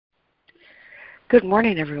Good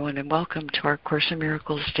morning, everyone, and welcome to our Course in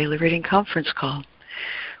Miracles Daily Reading Conference Call.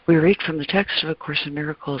 We read from the text of A Course in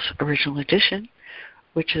Miracles Original Edition,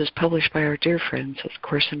 which is published by our dear friends at the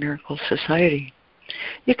Course in Miracles Society.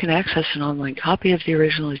 You can access an online copy of the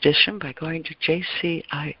original edition by going to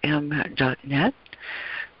jcim.net,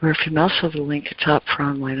 where if you mouse over the link at top for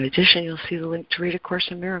online edition, you'll see the link to read A Course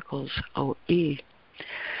in Miracles, OE.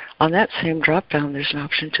 On that same drop-down, there's an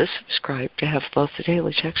option to subscribe to have both the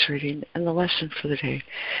daily text reading and the lesson for the day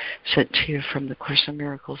sent to you from the Course in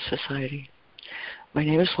Miracles Society. My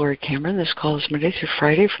name is Lori Cameron. This call is Monday through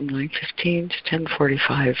Friday from 9:15 to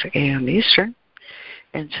 10:45 a.m. Eastern.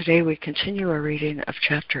 And today we continue our reading of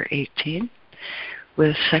Chapter 18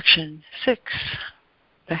 with Section 6,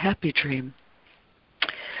 The Happy Dream.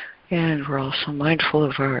 And we're also mindful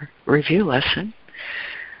of our review lesson.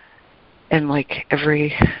 And like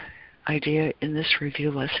every idea in this review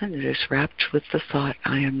lesson, it is wrapped with the thought,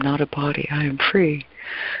 I am not a body, I am free,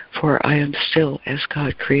 for I am still as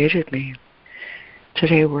God created me.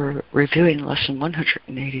 Today we're reviewing Lesson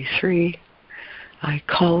 183, I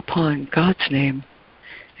call upon God's name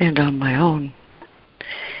and on my own.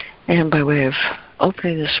 And by way of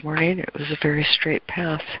opening this morning, it was a very straight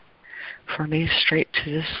path for me, straight to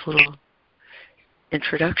this little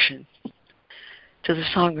introduction to the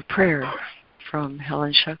Song of Prayer from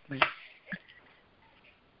Helen Schuckman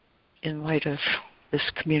in light of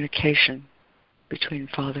this communication between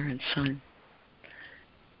Father and Son.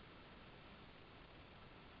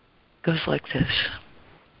 It goes like this.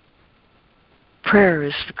 Prayer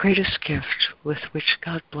is the greatest gift with which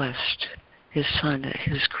God blessed His Son at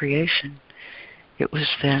His creation. It was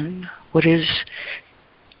then what it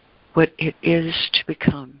is to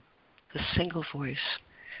become the single voice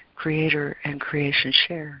Creator and creation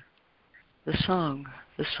share. The song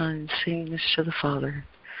the Son sings to the Father,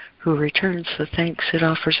 who returns the thanks it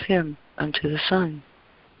offers Him unto the Son.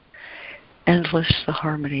 Endless the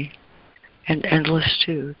harmony, and endless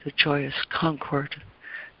too the joyous concord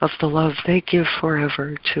of the love they give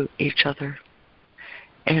forever to each other.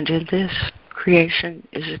 And in this, creation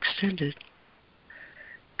is extended.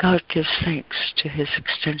 God gives thanks to His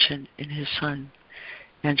extension in His Son,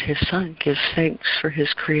 and His Son gives thanks for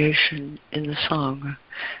His creation in the song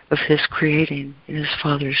of His creating in His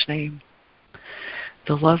Father's name.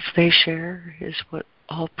 The love they share is what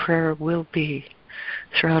all prayer will be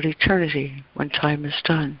throughout eternity when time is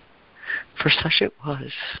done, for such it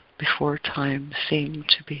was before time seemed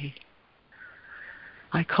to be.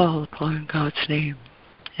 I call upon God's name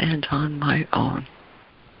and on my own.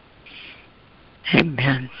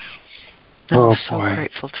 Amen. I'm so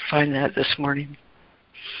grateful to find that this morning.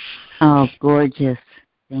 Oh, gorgeous.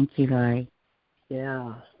 Thank you, Lori.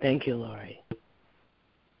 Yeah, thank you, Lori.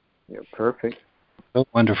 You're perfect. So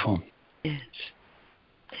wonderful. Yes.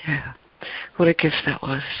 Yeah. What a gift that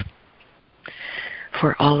was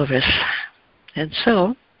for all of us. And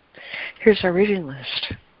so, here's our reading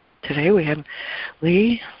list. Today we have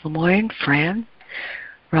Lee, Lemoyne, Fran,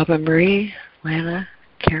 Robin Marie, Lana,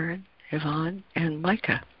 Karen, Yvonne, and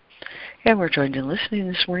Micah. And we're joined in listening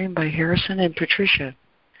this morning by Harrison and Patricia.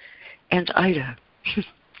 And Ida.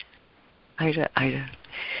 Ida.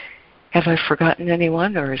 Have I forgotten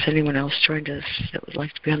anyone, or has anyone else joined us that would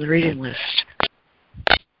like to be on the reading list?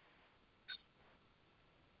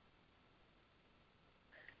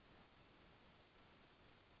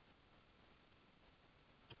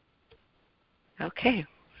 Okay.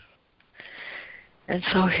 And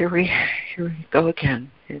so here we go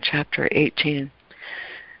again in Chapter 18,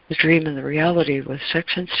 The Dream and the Reality, with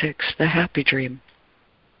Section 6, The Happy Dream.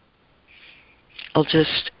 I'll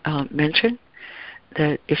just mention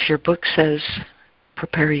that if your book says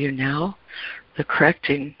prepare you now, the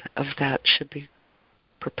correcting of that should be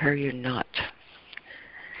prepare you not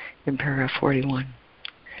in paragraph 41.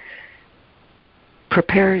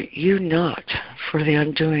 Prepare you not for the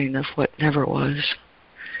undoing of what never was.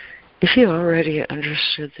 If you already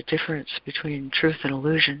understood the difference between truth and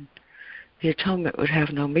illusion, the atonement would have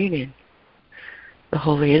no meaning. The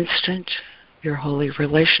holy instant, your holy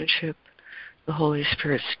relationship, the Holy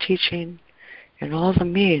Spirit's teaching, and all the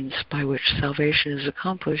means by which salvation is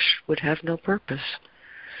accomplished would have no purpose,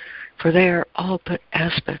 for they are all but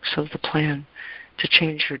aspects of the plan to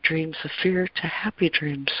change your dreams of fear to happy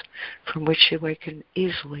dreams from which you awaken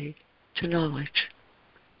easily to knowledge.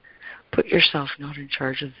 Put yourself not in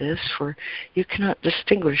charge of this, for you cannot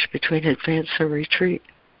distinguish between advance or retreat.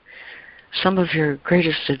 Some of your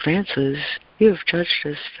greatest advances you have judged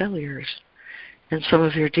as failures, and some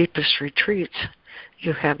of your deepest retreats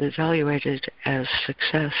you have evaluated as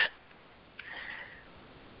success.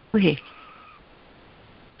 Lee.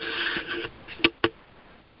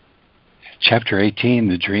 Chapter 18,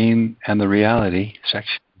 The Dream and the Reality,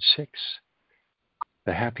 Section 6,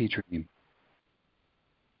 The Happy Dream.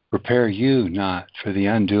 Prepare you not for the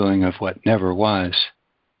undoing of what never was.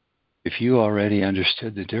 If you already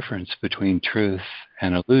understood the difference between truth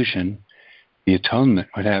and illusion, the atonement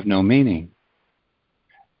would have no meaning.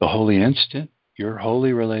 The holy instant, your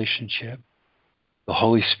holy relationship, the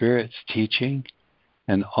Holy Spirit's teaching,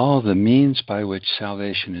 and all the means by which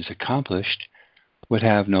salvation is accomplished would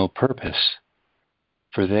have no purpose,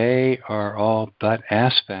 for they are all but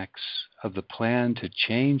aspects of the plan to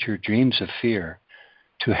change your dreams of fear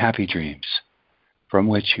to happy dreams, from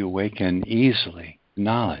which you awaken easily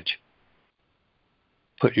knowledge.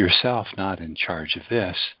 Put yourself not in charge of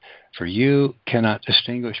this, for you cannot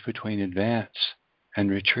distinguish between advance and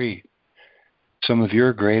retreat. Some of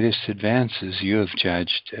your greatest advances you have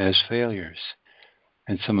judged as failures,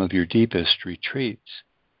 and some of your deepest retreats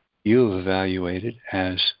you have evaluated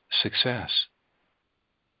as success.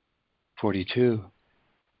 42.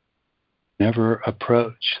 Never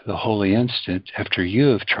approach the holy instant after you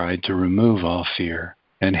have tried to remove all fear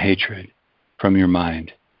and hatred from your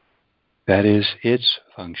mind. That is its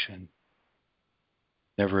function.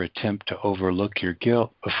 Never attempt to overlook your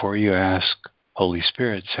guilt before you ask Holy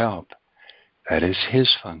Spirit's help. That is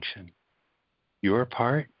His function. Your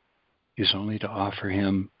part is only to offer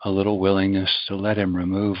Him a little willingness to let Him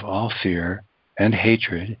remove all fear and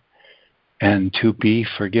hatred and to be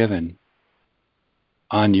forgiven.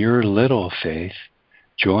 On your little faith,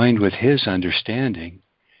 joined with His understanding,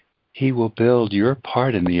 He will build your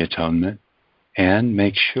part in the atonement and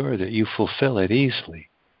make sure that you fulfill it easily.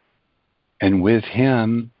 And with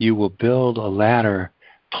Him, you will build a ladder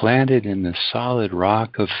planted in the solid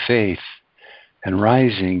rock of faith and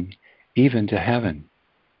rising even to heaven.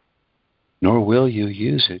 Nor will you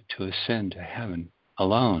use it to ascend to heaven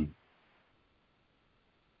alone.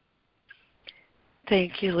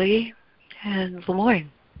 Thank you, Lee and Lemoyne.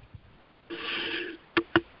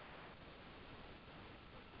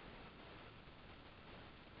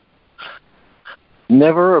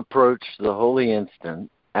 Never approach the holy instant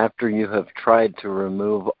after you have tried to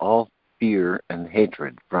remove all fear and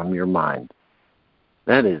hatred from your mind.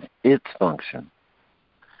 That is its function.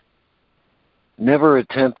 Never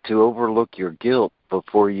attempt to overlook your guilt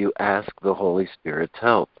before you ask the Holy Spirit's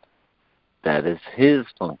help. That is His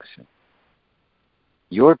function.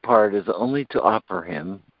 Your part is only to offer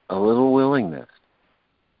Him a little willingness,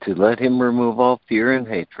 to let Him remove all fear and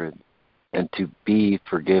hatred, and to be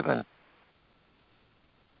forgiven.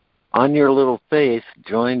 On your little faith,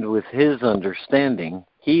 joined with His understanding,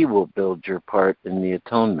 He will build your part in the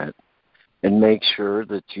atonement and make sure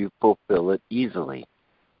that you fulfill it easily.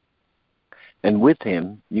 And with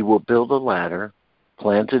Him, you will build a ladder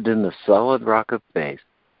planted in the solid rock of faith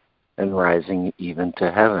and rising even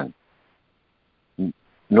to heaven.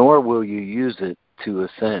 Nor will you use it to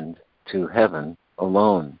ascend to heaven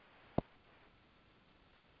alone.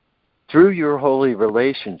 Through your holy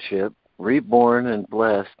relationship, reborn and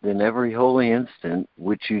blessed in every holy instant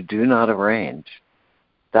which you do not arrange,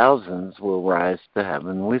 thousands will rise to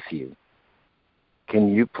heaven with you.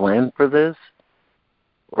 Can you plan for this?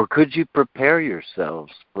 Or could you prepare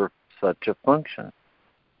yourselves for such a function?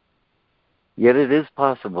 Yet it is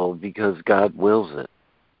possible because God wills it,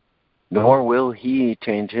 nor will He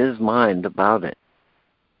change His mind about it.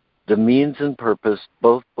 The means and purpose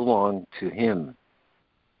both belong to Him.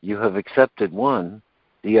 You have accepted one,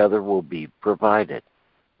 the other will be provided.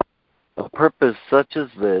 A purpose such as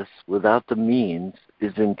this without the means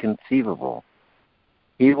is inconceivable.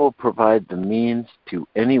 He will provide the means to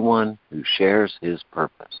anyone who shares His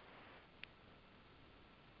purpose.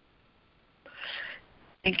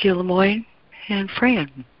 Thank you, Lemoyne and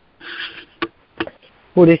Fran.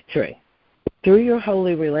 43. Through your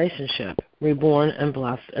holy relationship, reborn and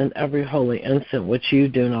blessed in every holy instant which you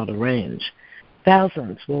do not arrange,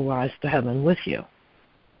 thousands will rise to heaven with you.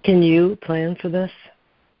 Can you plan for this?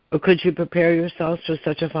 Or could you prepare yourselves for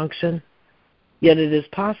such a function? Yet it is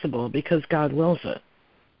possible because God wills it,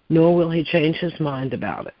 nor will He change His mind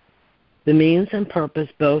about it. The means and purpose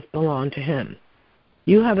both belong to Him.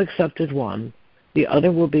 You have accepted one, the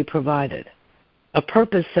other will be provided. A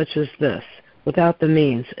purpose such as this, without the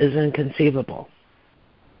means, is inconceivable.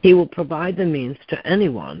 He will provide the means to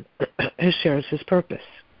anyone who shares His purpose.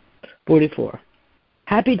 44.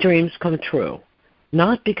 Happy dreams come true,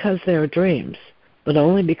 not because they are dreams, but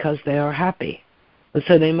only because they are happy, and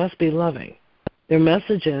so they must be loving. Their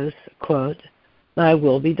message is, quote, "Thy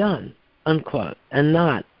will be done," unquote, and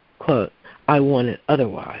not, quote, "I want it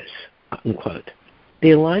otherwise," unquote.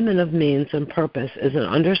 The alignment of means and purpose is an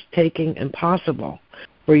undertaking impossible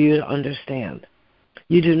for you to understand.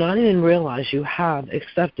 You do not even realize you have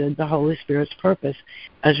accepted the Holy Spirit's purpose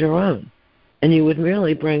as your own, and you would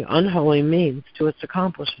merely bring unholy means to its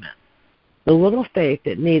accomplishment. The little faith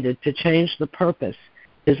it needed to change the purpose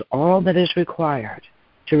is all that is required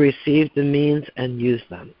to receive the means and use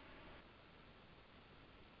them.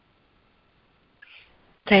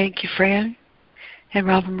 Thank you, Fran. And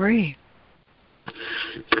Robin Marie.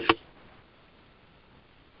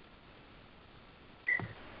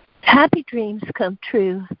 Happy dreams come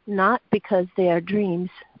true not because they are dreams,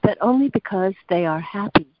 but only because they are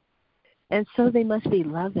happy. And so they must be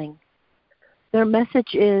loving. Their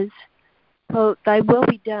message is, quote, "Thy will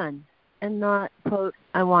be done," and not, quote,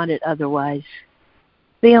 "I want it otherwise."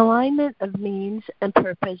 The alignment of means and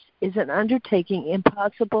purpose is an undertaking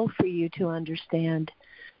impossible for you to understand.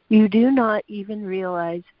 You do not even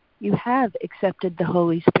realize you have accepted the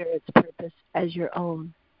Holy Spirit's purpose as your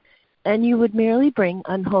own, and you would merely bring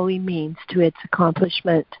unholy means to its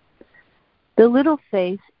accomplishment. The little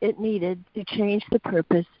faith it needed to change the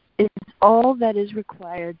purpose is all that is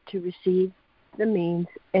required to receive the means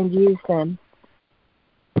and use them.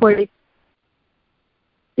 For it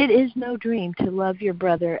is no dream to love your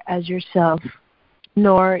brother as yourself,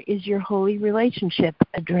 nor is your holy relationship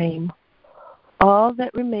a dream. All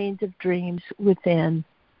that remains of dreams within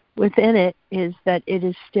it is that it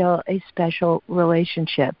is still a special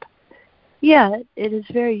relationship. Yet it is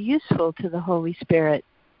very useful to the Holy Spirit,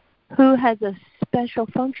 who has a special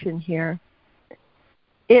function here.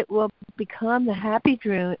 It will become the happy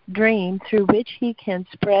dream through which he can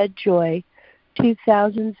spread joy to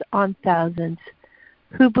thousands on thousands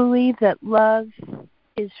who believe that love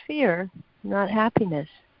is fear, not happiness.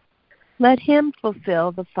 Let him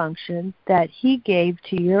fulfill the function that he gave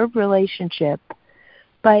to your relationship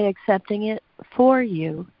by accepting it for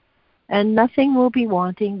you, and nothing will be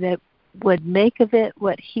wanting that would make of it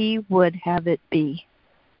what he would have it be.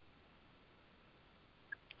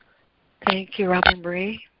 Thank you, Robin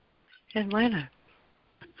Marie. And Lana.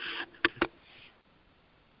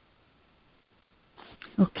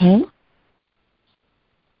 Okay.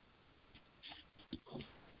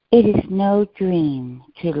 It is no dream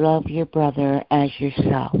to love your brother as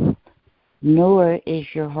yourself, nor is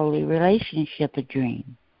your holy relationship a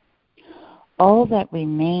dream. All that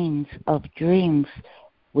remains of dreams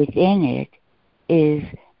within it is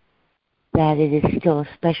that it is still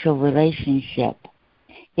a special relationship.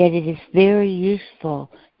 Yet it is very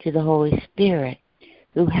useful to the Holy Spirit,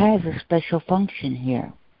 who has a special function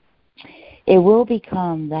here. It will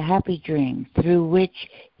become the happy dream through which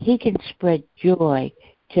he can spread joy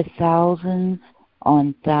to thousands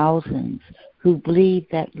on thousands who believe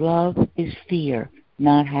that love is fear,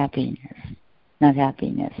 not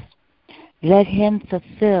happiness. Let him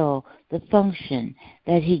fulfill the function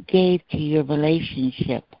that he gave to your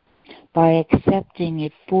relationship by accepting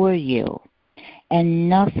it for you, and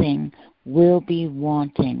nothing will be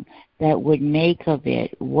wanting that would make of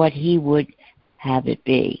it what he would have it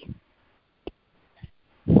be.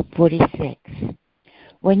 46.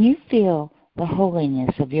 When you feel the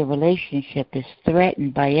holiness of your relationship is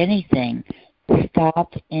threatened by anything,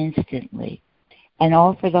 stop instantly and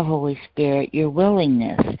offer the Holy Spirit your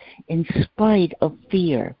willingness, in spite of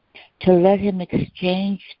fear, to let him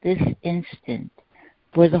exchange this instant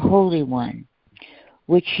for the Holy One,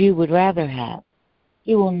 which you would rather have.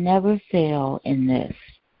 He will never fail in this.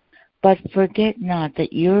 But forget not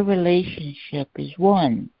that your relationship is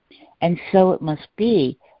one, and so it must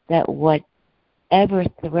be that whatever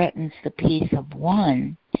threatens the peace of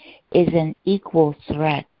one is an equal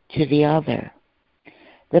threat to the other.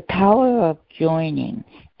 The power of joining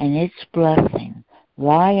and its blessing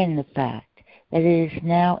lie in the fact that it is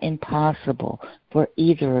now impossible for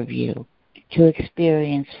either of you to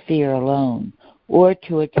experience fear alone or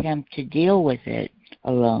to attempt to deal with it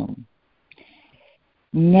alone.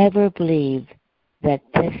 Never believe that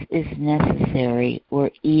this is necessary or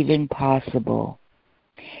even possible.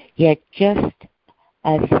 Yet just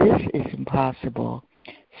as this is impossible,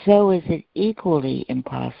 so is it equally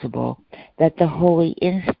impossible that the holy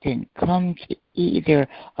instant come to either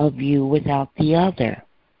of you without the other,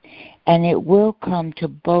 and it will come to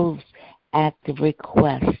both at the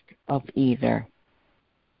request of either.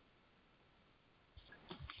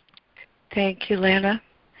 Thank you, Lana.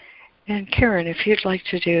 And Karen, if you'd like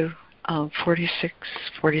to do 46,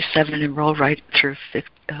 47, and roll right through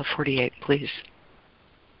 48, please.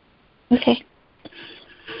 Okay.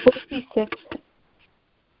 46.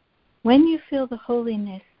 When you feel the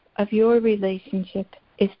holiness of your relationship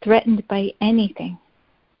is threatened by anything,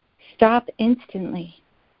 stop instantly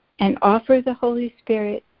and offer the Holy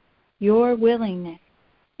Spirit your willingness,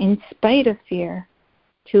 in spite of fear,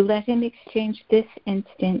 to let him exchange this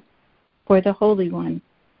instant for the Holy One,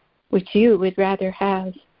 which you would rather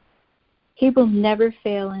have. He will never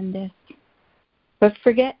fail in this. But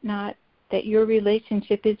forget not that your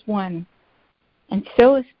relationship is one, and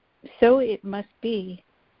so it must be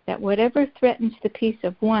that whatever threatens the peace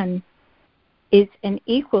of one is an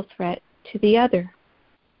equal threat to the other.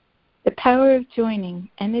 The power of joining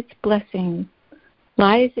and its blessing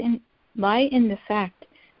lie in the fact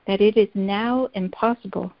that it is now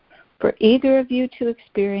impossible for either of you to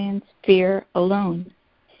experience fear alone,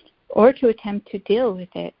 or to attempt to deal with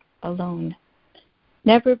it alone.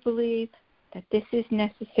 Never believe that this is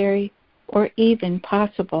necessary or even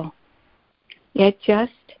possible. Yet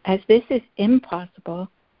just as this is impossible,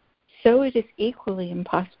 so it is equally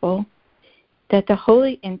impossible that the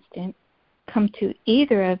holy instant come to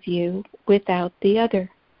either of you without the other,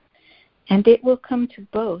 and it will come to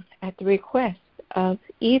both at the request of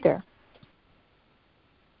either.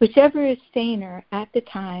 Whichever is saner at the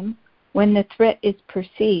time when the threat is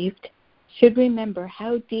perceived should remember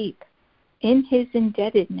how deep in his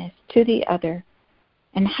indebtedness to the other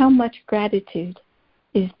and how much gratitude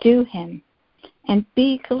is due him, and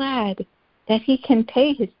be glad that he can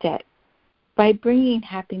pay his debt by bringing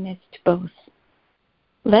happiness to both.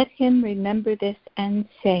 Let him remember this and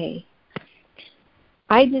say,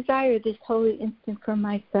 I desire this holy instant for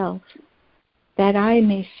myself, that I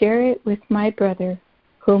may share it with my brother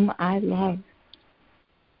whom I love.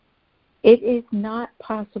 It is not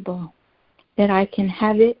possible that I can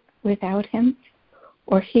have it without him,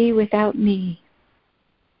 or he without me.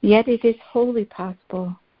 Yet it is wholly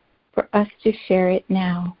possible for us to share it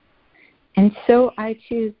now. And so I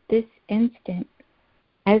choose this instant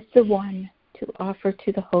as the one to offer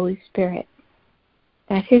to the Holy Spirit,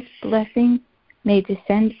 that his blessing may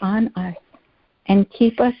descend on us and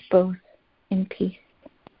keep us both in peace.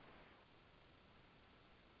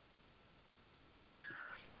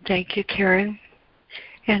 Thank you, Karen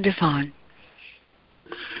and Yvonne.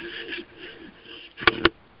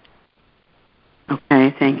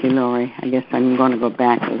 Okay, thank you, Lori. I guess I'm going to go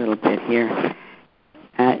back a little bit here.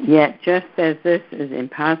 Yet, just as this is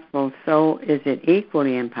impossible, so is it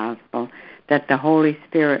equally impossible that the Holy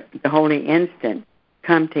Spirit, the Holy Instant,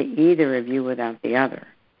 come to either of you without the other,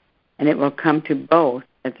 and it will come to both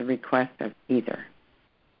at the request of either.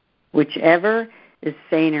 Whichever is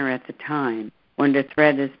saner at the time when the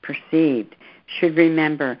threat is perceived should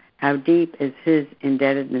remember how deep is his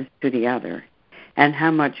indebtedness to the other, and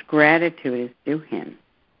how much gratitude is due him,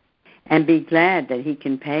 and be glad that he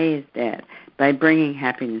can pay his debt by bringing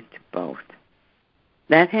happiness to both.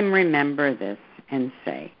 Let him remember this and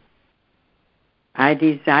say, I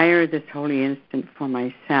desire this holy instant for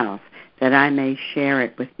myself, that I may share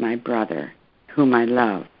it with my brother, whom I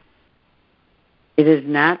love. It is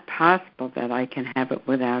not possible that I can have it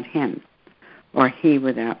without him, or he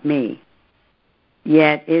without me.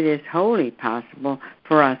 Yet it is wholly possible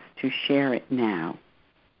for us to share it now.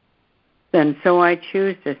 And so I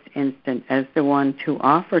choose this instant as the one to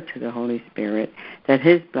offer to the Holy Spirit, that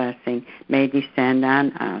his blessing may descend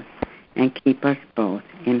on us and keep us both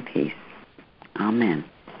in peace. Amen.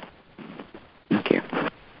 Thank you.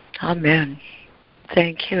 Amen.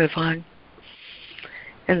 Thank you, Yvonne.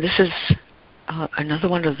 And this is another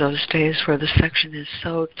one of those days where the section is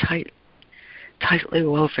so tightly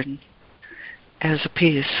woven as a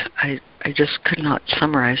piece. I just could not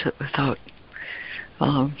summarize it without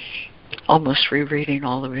almost rereading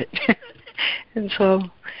all of it. And so,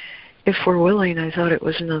 if we're willing, I thought it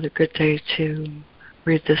was another good day to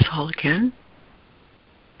read this all again.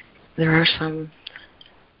 There are some,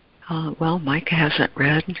 Micah hasn't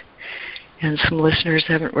read, and some listeners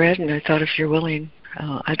haven't read, and I thought if you're willing,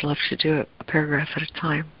 I'd love to do it a paragraph at a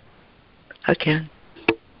time. Again.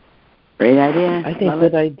 Great idea. I think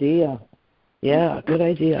good idea. Yeah, good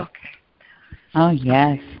idea. Okay. Oh,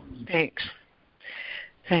 yes. Thanks.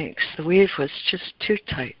 The weave was just too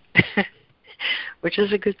tight, which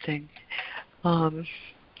is a good thing. So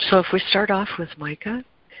if we start off with Micah,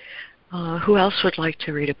 who else would like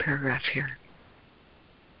to read a paragraph here?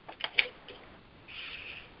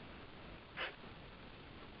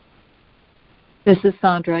 This is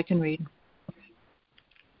Sandra. I can read.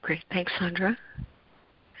 Great. Thanks, Sandra.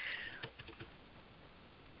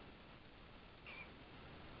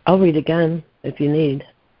 I'll read again if you need.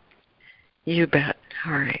 You bet.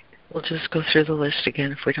 All right. We'll just go through the list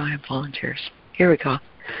again if we don't have volunteers. Here we go.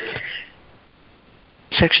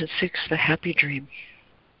 Section 6, The Happy Dream.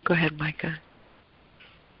 Go ahead, Micah.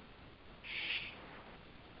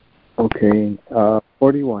 Okay.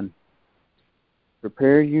 41.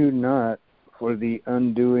 Prepare you not for the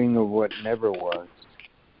undoing of what never was.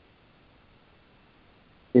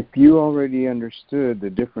 If you already understood the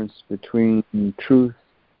difference between truth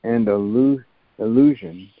and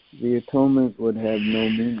illusion, the atonement would have no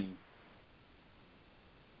meaning.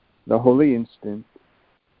 The holy instant,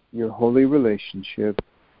 your holy relationship,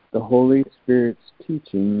 the Holy Spirit's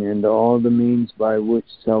teaching, and all the means by which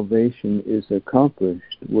salvation is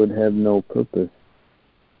accomplished would have no purpose.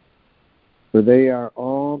 For they are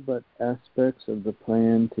all but aspects of the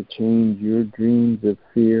plan to change your dreams of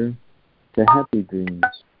fear to happy dreams,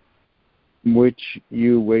 in which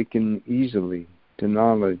you awaken easily to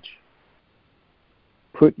knowledge.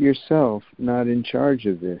 Put yourself not in charge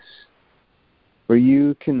of this, for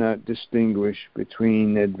you cannot distinguish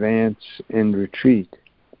between advance and retreat.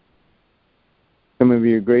 Some of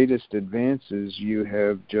your greatest advances you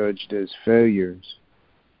have judged as failures,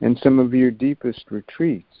 and some of your deepest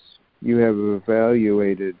retreats you have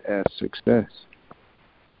evaluated as success.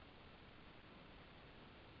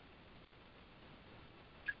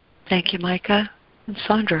 Thank you, Micah. And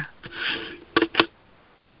Sandra.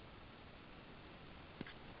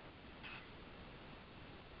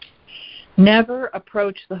 Never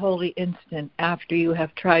approach the holy instant after you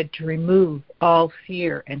have tried to remove all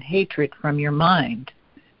fear and hatred from your mind.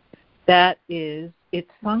 That is its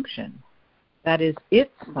function.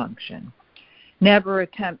 Never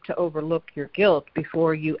attempt to overlook your guilt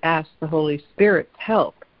before you ask the Holy Spirit's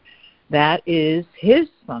help. That is His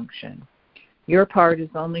function. Your part is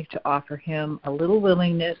only to offer Him a little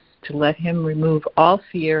willingness to let Him remove all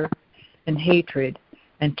fear and hatred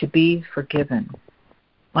and to be forgiven.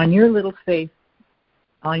 On your little faith,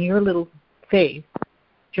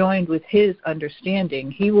 joined with His understanding,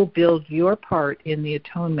 He will build your part in the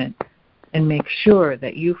atonement and make sure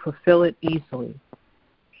that you fulfill it easily.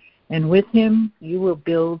 And with Him, you will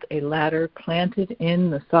build a ladder planted in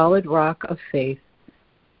the solid rock of faith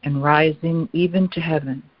and rising even to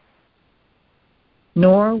heaven.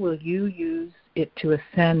 Nor will you use it to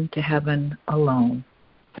ascend to heaven alone.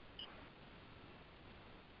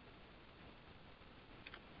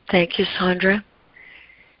 Thank you, Sandra.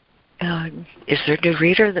 Is there a new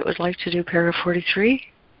reader that would like to do paragraph 43?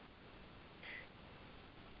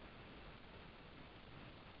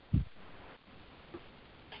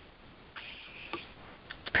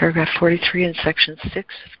 Paragraph 43 in section 6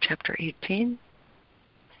 of chapter 18.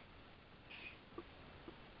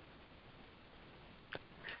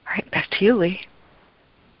 All right, back to you, Lee.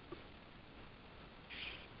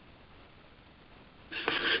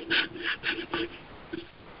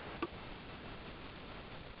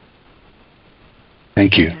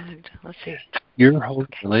 Thank you. And let's see. Your holy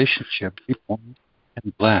relationship is warm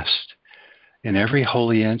and blessed. In every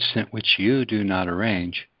holy instant which you do not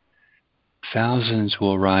arrange, thousands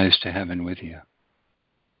will rise to heaven with you.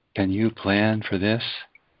 Can you plan for this?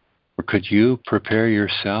 Or could you prepare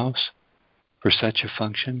yourselves for such a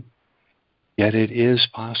function? Yet it is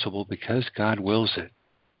possible because God wills it,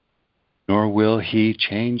 nor will He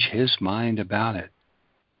change His mind about it.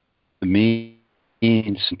 The means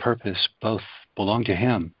and purpose both belong to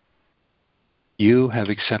Him. You have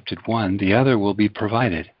accepted one, the other will be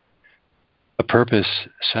provided. A purpose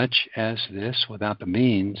such as this without the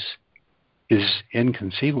means is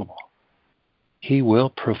inconceivable. He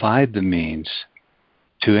will provide the means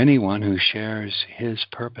to anyone who shares His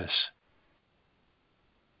purpose.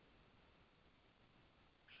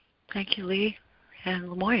 Thank you, Lee. And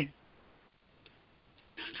Lemoyne.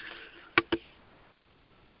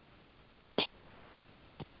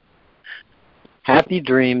 Happy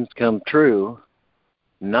dreams come true,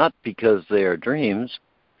 not because they are dreams,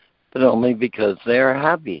 but only because they are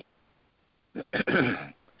happy.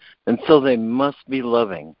 And so they must be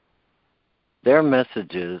loving. Their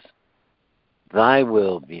message is, thy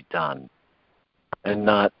will be done, and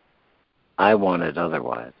not, I want it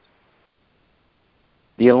otherwise.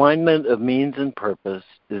 The alignment of means and purpose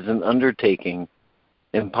is an undertaking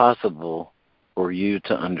impossible for you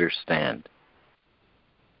to understand.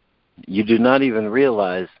 You do not even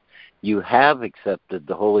realize you have accepted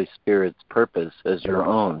the Holy Spirit's purpose as your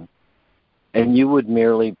own, and you would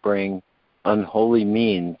merely bring unholy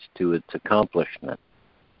means to its accomplishment.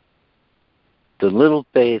 The little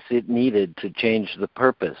faith it needed to change the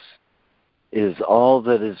purpose is all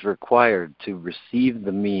that is required to receive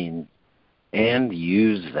the means and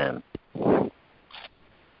use them.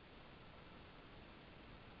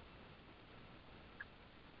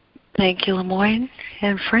 Thank you, Lemoyne.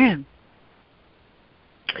 And Fran.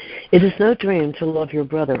 It is no dream to love your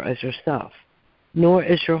brother as yourself, nor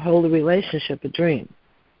is your holy relationship a dream.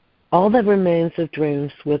 All that remains of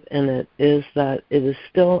dreams within it is that it is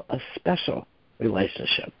still a special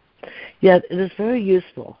relationship. Yet it is very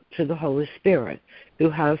useful to the Holy Spirit, who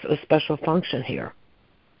has a special function here.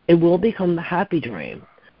 It will become the happy dream,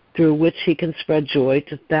 through which he can spread joy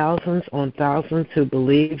to thousands on thousands who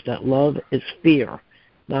believe that love is fear,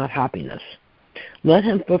 not happiness. Let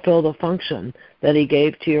him fulfill the function that he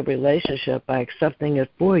gave to your relationship by accepting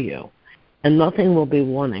it for you, and nothing will be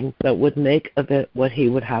wanting that would make of it what he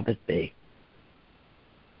would have it be.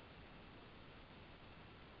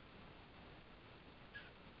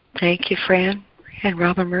 Thank you, Fran and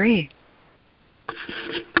Robin Marie.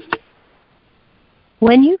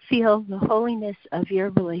 When you feel the holiness of your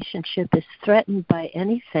relationship is threatened by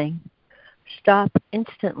anything, stop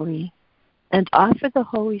instantly and offer the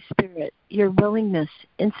Holy Spirit your willingness,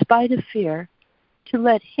 in spite of fear, to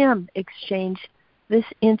let Him exchange this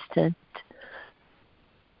instant.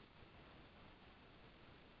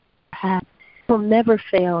 Will never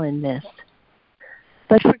fail in this.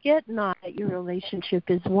 But forget not that your relationship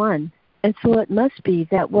is one, and so it must be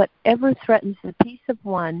that whatever threatens the peace of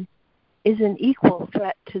one is an equal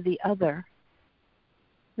threat to the other.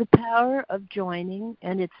 The power of joining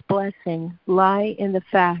and its blessing lie in the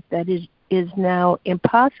fact that it is now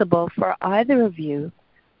impossible for either of you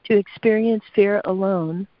to experience fear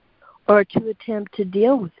alone or to attempt to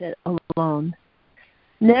deal with it alone.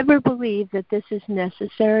 Never believe that this is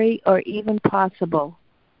necessary or even possible.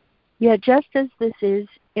 Yet just as this is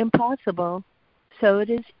impossible, so it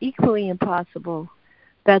is equally impossible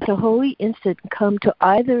that the holy instant come to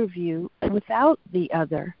either of you without the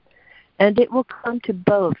other, and it will come to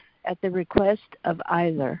both at the request of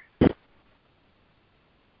either.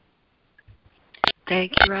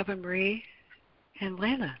 Thank you, Robin Marie and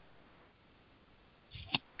Lana.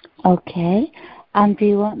 Okay. Do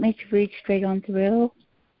you want me to read straight on through?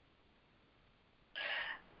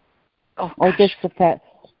 Oh, or just the fact?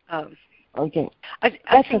 Okay. I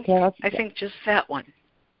think just that one.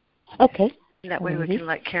 Okay. And that way we can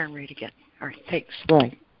let Karen read again. All right, thanks.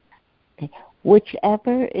 Right. Okay.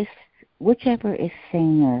 Whichever is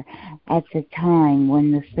saner at the time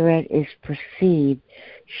when the threat is perceived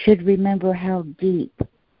should remember how deep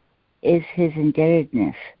is his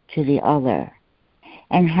indebtedness to the other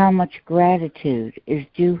and how much gratitude is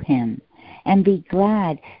due him, and be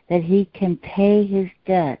glad that he can pay his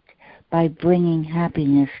debt by bringing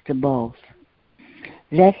happiness to both.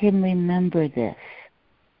 Let him remember this.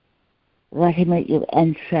 Let him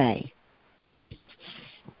and say.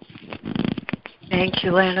 Thank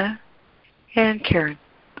you, Lana. And Karen.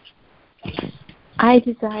 I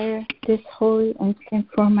desire this holy instant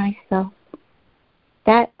for myself,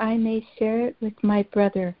 that I may share it with my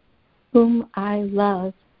brother, whom I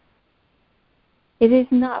love. It is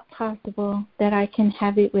not possible that I can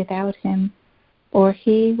have it without him, or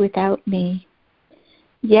he without me.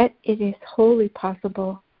 Yet it is wholly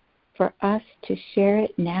possible for us to share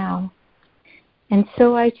it now. And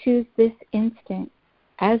so I choose this instant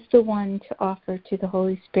as the one to offer to the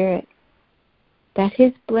Holy Spirit, that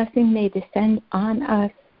his blessing may descend on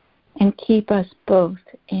us and keep us both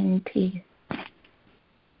in peace.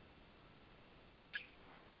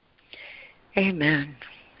 Amen.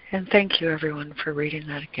 And thank you, everyone, for reading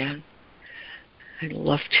that again. I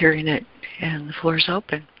loved hearing it, and the floor is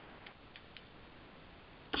open.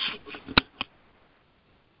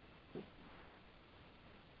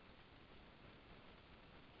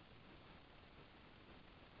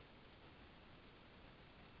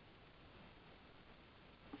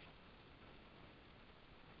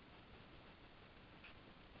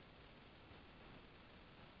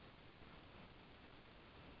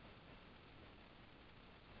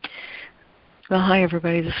 Well, hi,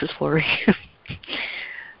 everybody. This is Lori,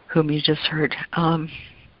 whom you just heard.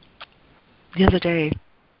 The other day,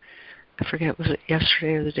 I forget, was it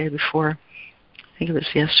yesterday or the day before? I think it was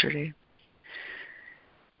yesterday.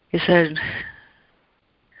 He said,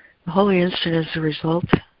 the holy instant is the result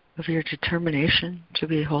of your determination to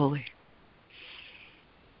be holy.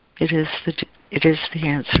 It is the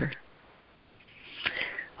answer.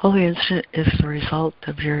 Holy instant is the result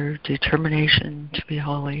of your determination to be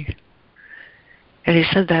holy. And he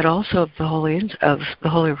said that also of the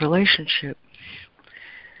holy relationship,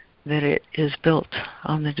 that it is built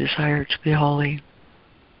on the desire to be holy.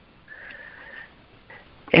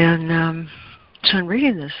 And so in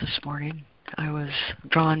reading this morning, I was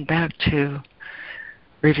drawn back to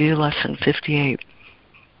review lesson 58.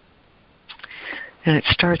 And it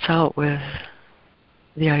starts out with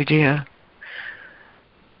the idea,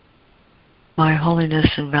 my holiness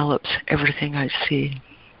envelops everything I see.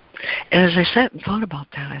 And as I sat and thought about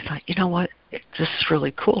that, I thought, you know what, this is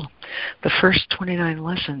really cool. The first 29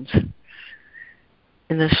 lessons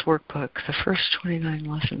in this workbook, the first 29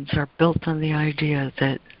 lessons are built on the idea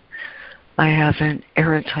that I have an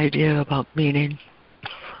errant idea about meaning,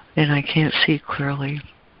 and I can't see clearly.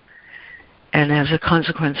 And as a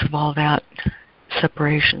consequence of all that,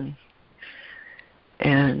 separation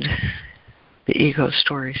and the ego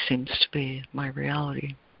story seems to be my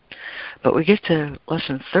reality. But we get to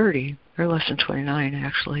lesson 30, or lesson 29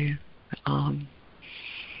 actually,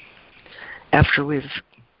 after we've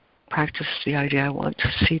practiced the idea I want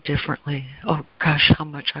to see differently. Oh gosh, how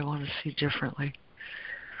much I want to see differently.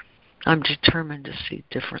 I'm determined to see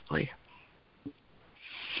differently.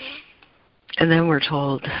 And then we're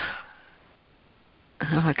told,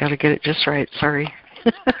 I got to get it just right, sorry.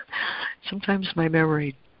 Sometimes my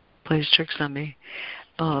memory plays tricks on me.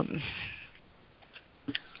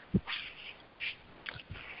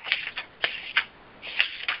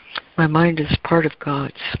 My mind is part of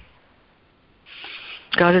God's.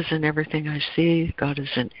 God is in everything I see. God is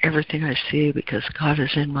in everything I see because God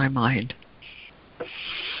is in my mind.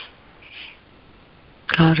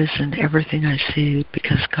 God is in everything I see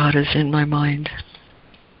because God is in my mind.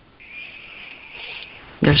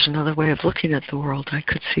 There's another way of looking at the world. I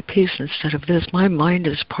could see peace instead of this. My mind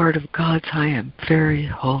is part of God's. I am very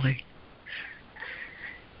holy.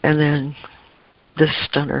 And then this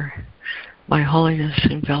stunner. My holiness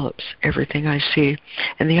envelops everything I see.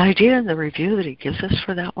 And the idea in the review that he gives us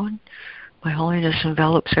for that one, my holiness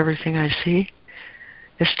envelops everything I see,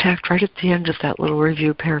 is tacked right at the end of that little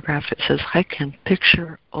review paragraph. It says, I can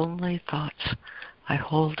picture only thoughts I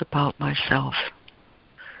hold about myself.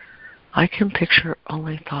 I can picture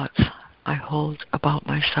only thoughts I hold about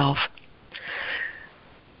myself.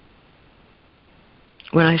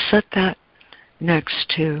 When I set that next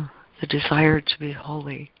to the desire to be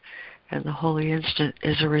holy, and the holy instant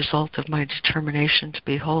is a result of my determination to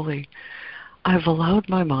be holy, I've allowed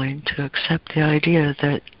my mind to accept the idea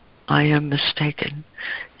that I am mistaken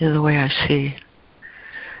in the way I see,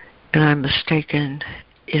 and I'm mistaken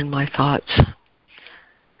in my thoughts.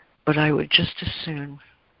 But I would just as soon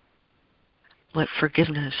let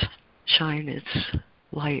forgiveness shine its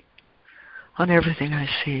light on everything I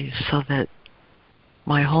see so that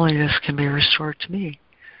my holiness can be restored to me,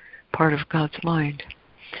 part of God's mind.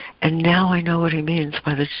 And now I know what he means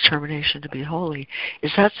by the determination to be holy.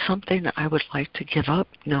 Is that something that I would like to give up?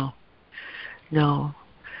 No. No.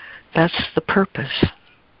 That's the purpose.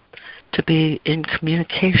 To be in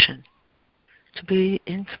communication. To be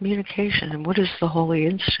in communication. And what is the holy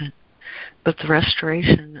instant but the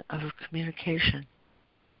restoration of communication?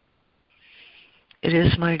 It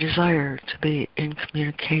is my desire to be in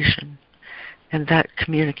communication. And that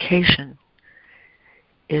communication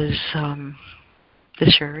is the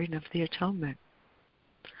sharing of the atonement.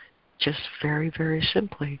 Just very, very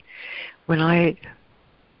simply. When I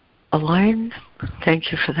align,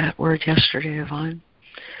 thank you for that word yesterday, Yvonne.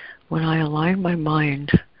 When I align my mind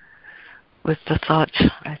with the thoughts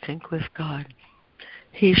I think with God,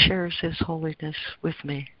 he shares his holiness with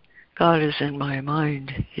me. God is in my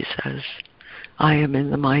mind, he says. I am in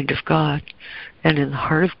the mind of God and in the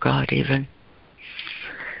heart of God even.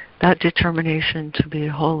 That determination to be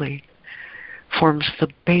holy forms the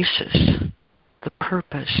basis, the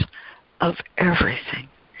purpose of everything.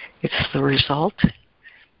 It's the result.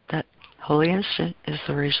 That holy instant is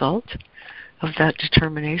the result of that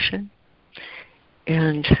determination,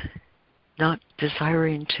 and not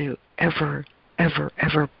desiring to ever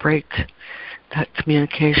break that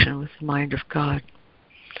communication with the mind of God.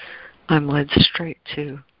 I'm led straight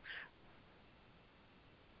to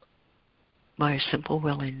my simple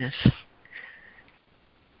willingness.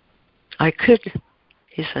 I could,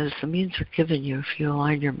 he says, the means are given you if you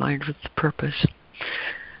align your mind with the purpose.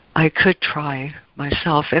 I could try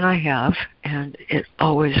myself, and I have, and it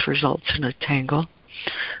always results in a tangle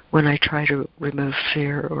when I try to remove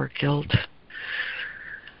fear or guilt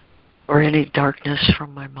or any darkness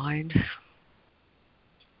from my mind.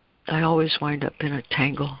 I always wind up in a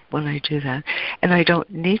tangle when I do that, and I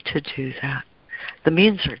don't need to do that. The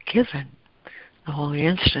means are given. The holy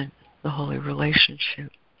instant, the holy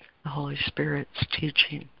relationship, the Holy Spirit's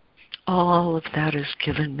teaching. All of that is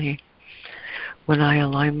given me when I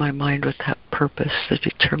align my mind with that purpose, the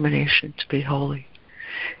determination to be holy.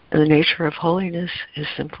 And the nature of holiness is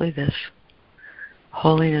simply this.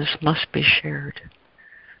 Holiness must be shared,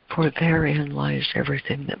 for therein lies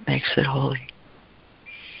everything that makes it holy.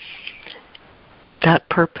 That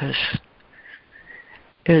purpose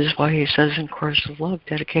is why he says in Course of Love,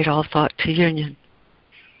 dedicate all thought to union.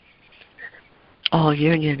 All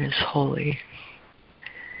union is holy.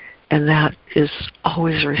 And that is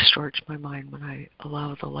always restored to my mind when I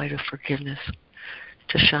allow the light of forgiveness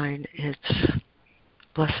to shine its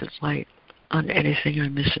blessed light on anything I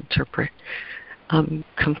misinterpret. I'm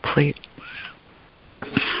complete.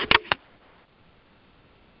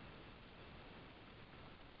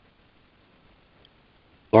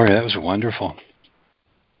 Lori, that was wonderful.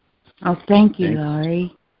 Oh, thank you, Thanks.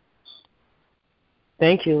 Laurie.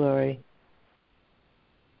 Thank you, Lori.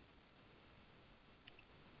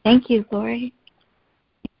 Thank you, Lori.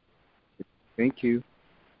 Thank you.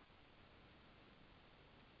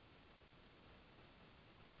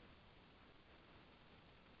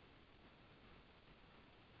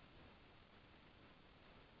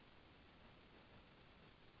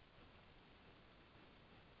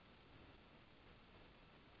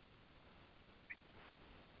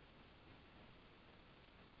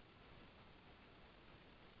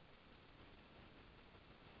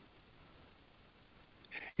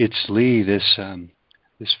 It's Lee, this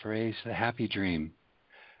phrase, the happy dream.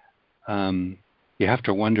 You have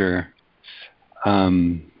to wonder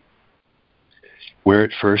where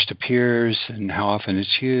it first appears and how often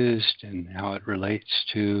it's used and how it relates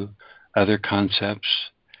to other concepts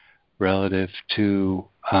relative to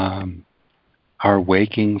our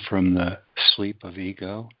waking from the sleep of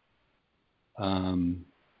ego. And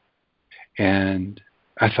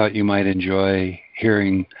I thought you might enjoy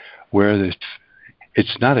hearing where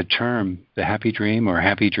it's not a term, the happy dream or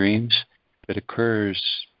happy dreams, that occurs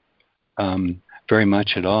very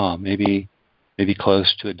much at all, maybe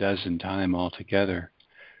close to a dozen times altogether.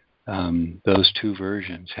 Those two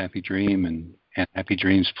versions, happy dream and happy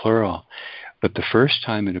dreams plural. But the first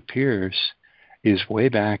time it appears is way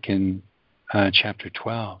back in chapter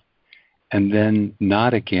 12, and then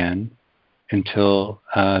not again until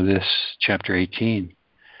this chapter 18.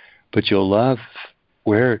 But you'll love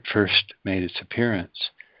where it first made its appearance.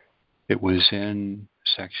 It was in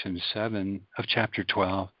section 7 of chapter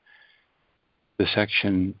 12, the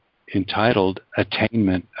section entitled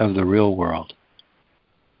Attainment of the Real World.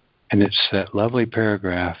 And it's that lovely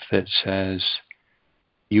paragraph that says,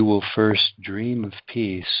 you will first dream of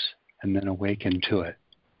peace and then awaken to it.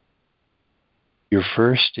 Your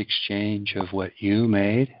first exchange of what you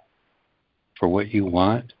made for what you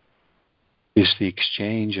want is the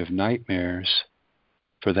exchange of nightmares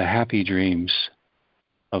for the happy dreams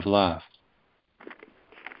of love.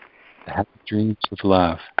 The happy dreams of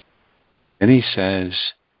love. Then he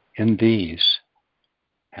says, in these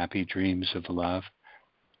happy dreams of love,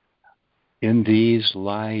 in these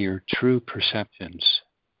lie your true perceptions,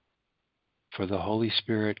 for the Holy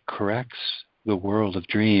Spirit corrects the world of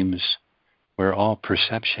dreams where all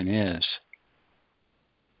perception is.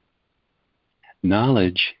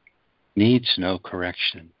 Knowledge needs no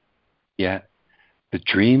correction, yet the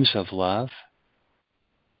dreams of love,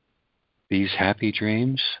 these happy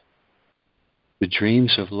dreams, the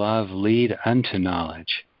dreams of love lead unto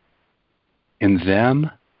knowledge. In them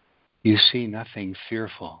you see nothing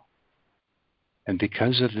fearful. And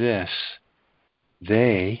because of this,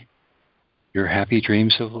 they, your happy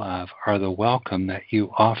dreams of love, are the welcome that you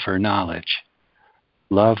offer knowledge.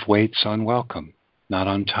 Love waits on welcome, not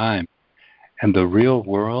on time. And the real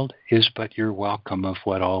world is but your welcome of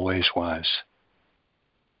what always was.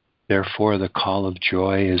 Therefore, the call of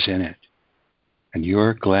joy is in it. And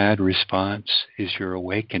your glad response is your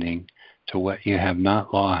awakening to what you have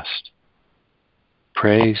not lost.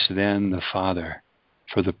 Praise then the Father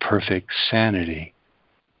for the perfect sanity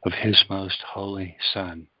of His most holy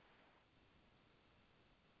Son.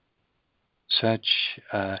 Such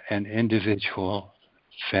an individual,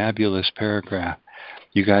 fabulous paragraph.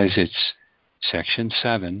 You guys, it's section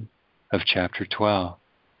 7 of chapter 12.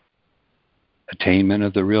 Attainment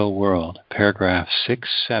of the Real World, paragraph 6,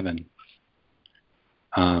 7.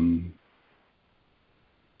 And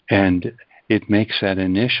it makes that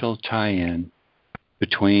initial tie-in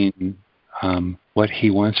between what he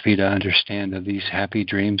wants me to understand of these happy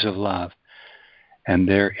dreams of love and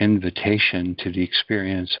their invitation to the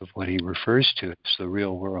experience of what he refers to as the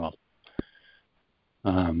real world,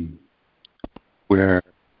 where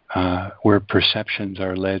perceptions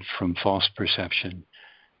are led from false perception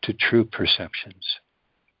to true perceptions.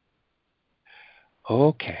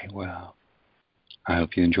 Okay, well, I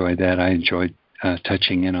hope you enjoyed that. I enjoyed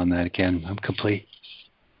touching in on that again. I'm complete.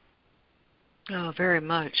 Oh, very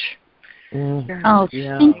much. Mm. Oh,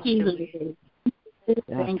 Yeah. thank you, Lee.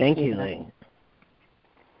 Yeah, thank you, Lee.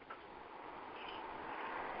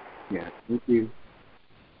 Yeah, thank you.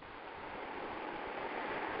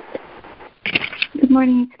 Good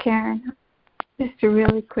morning, it's Karen. Just a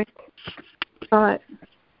really quick thought.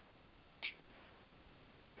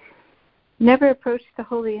 Never approach the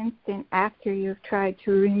holy instant after you have tried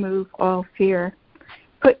to remove all fear.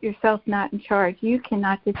 Put yourself not in charge. You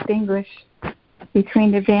cannot distinguish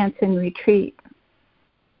between advance and retreat.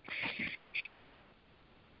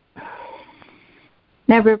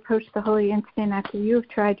 Never approach the holy instant after you have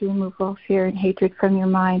tried to remove all fear and hatred from your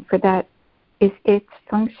mind, for that is its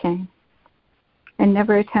function. And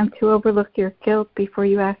never attempt to overlook your guilt before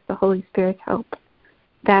you ask the Holy Spirit's help.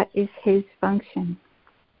 That is his function.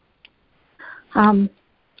 I've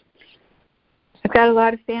got a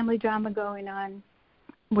lot of family drama going on,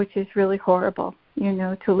 which is really horrible.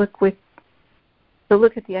 To look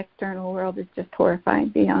at the external world is just horrifying,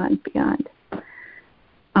 beyond.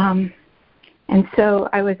 And so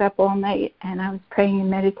I was up all night and I was praying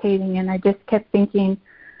and meditating, and I just kept thinking,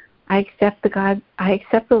 I accept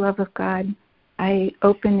the love of God. I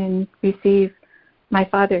open and receive my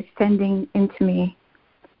Father extending into me,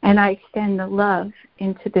 and I extend the love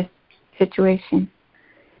into this situation.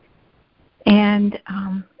 And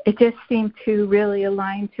it just seemed to really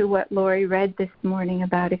align to what Lori read this morning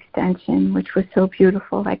about extension, which was so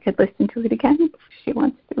beautiful. I could listen to it again if she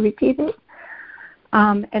wants to repeat it.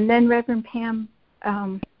 And then Reverend Pam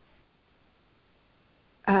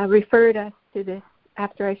referred us to this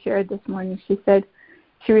after I shared this morning.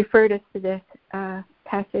 She referred us to this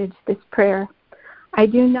passage, this prayer. I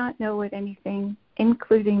do not know what anything,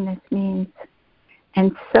 including this, means,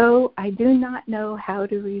 and so I do not know how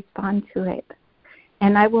to respond to it.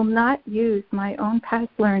 And I will not use my own past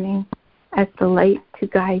learning as the light to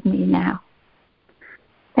guide me now.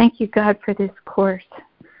 Thank you, God, for this course.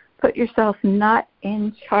 Put yourself not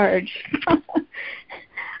in charge.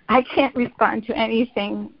 I can't respond to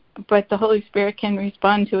anything, but the Holy Spirit can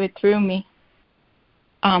respond to it through me.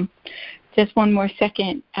 Just one more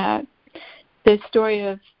second. The story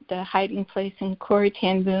of the hiding place in Corrie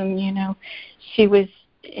ten Boom, she was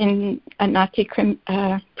in a Nazi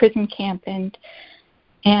prison camp, and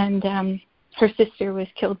her sister was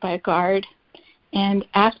killed by a guard. And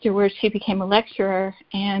afterwards, she became a lecturer,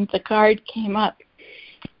 and the guard came up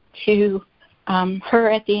to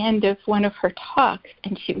her at the end of one of her talks,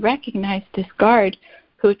 and she recognized this guard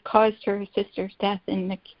who had caused her sister's death in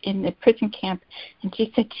the prison camp. And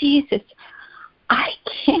she said, Jesus, I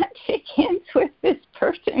can't shake hands with this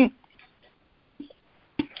person,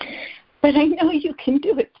 but I know you can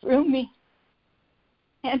do it through me.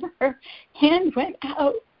 And her hand went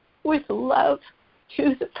out with love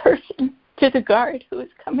to the person, to the guard who was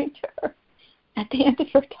coming to her at the end of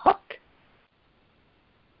her talk.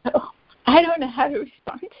 So I don't know how to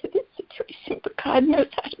respond to this situation, but God knows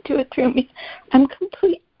how to do it through me. I'm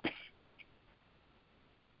complete.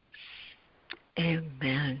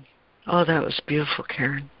 Amen. Oh, that was beautiful,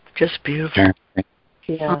 Karen. Just beautiful.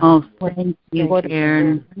 Yeah. Oh, thank you,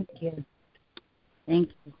 Karen. Thank you. Thank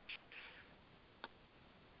you.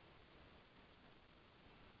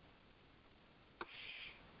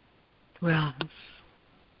 Well,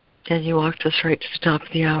 and you walked us right to the top of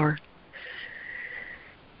the hour.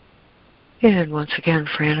 And once again,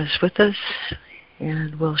 Fran is with us,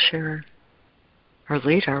 and we'll share or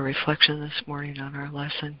lead our reflection this morning on our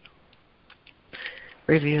lesson,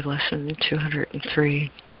 review lesson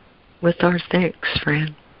 203, with our thanks,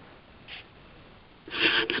 Fran.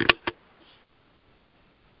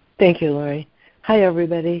 Thank you, Lori. Hi,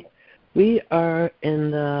 everybody. We are in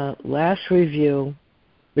the last review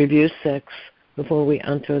 6, before we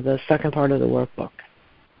enter the second part of the workbook.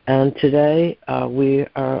 And today we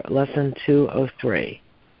are lesson 203.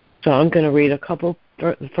 So I'm going to read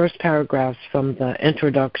the first paragraphs from the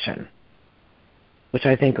introduction, which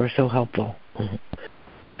I think are so helpful.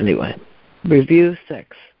 Anyway, review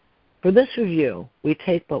 6. For this review, we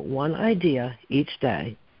take but one idea each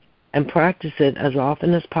day and practice it as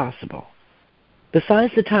often as possible.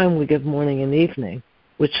 Besides the time we give morning and evening,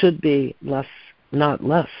 which should be not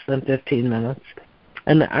less than 15 minutes,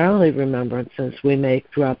 and the hourly remembrances we make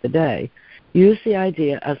throughout the day, use the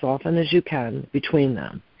idea as often as you can between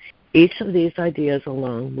them. Each of these ideas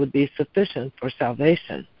alone would be sufficient for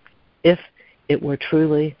salvation if it were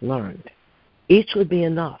truly learned. Each would be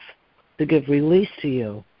enough to give release to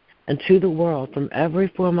you and to the world from every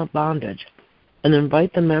form of bondage and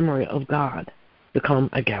invite the memory of God to come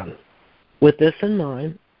again. With this in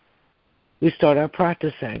mind, we start our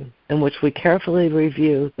practicing, in which we carefully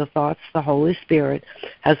review the thoughts the Holy Spirit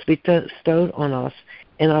has bestowed on us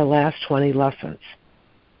in our last 20 lessons.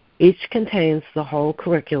 Each contains the whole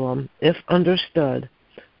curriculum, if understood,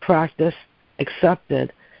 practiced,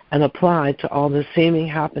 accepted, and applied to all the seeming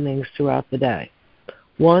happenings throughout the day.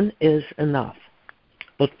 One is enough,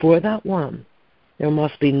 but for that one, there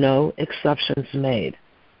must be no exceptions made,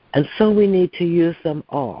 and so we need to use them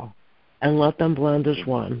all and let them blend as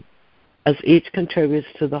one, as each contributes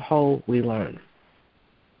to the whole we learn.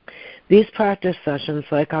 These practice sessions,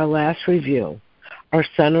 like our last review, are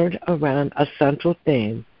centered around a central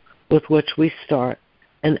theme with which we start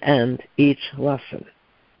and end each lesson.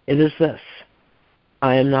 It is this: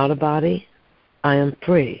 I am not a body, I am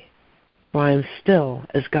free. for I am still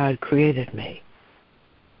as God created me.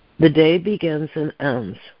 The day begins and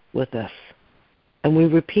ends with this, and we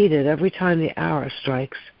repeat it every time the hour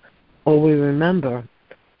strikes, or we remember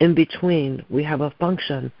in between we have a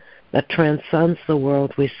function that transcends the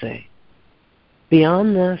world we see.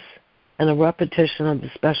 Beyond this, and a repetition of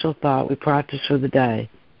the special thought we practice for the day,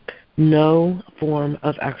 no form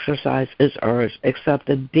of exercise is urged except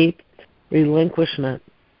a deep relinquishment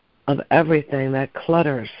of everything that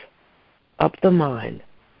clutters up the mind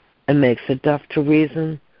and makes it deaf to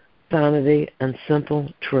reason, sanity, and simple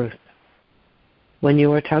truth. When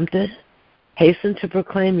you are tempted, hasten to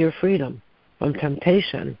proclaim your freedom from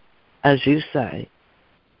temptation, as you say,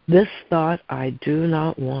 "This thought I do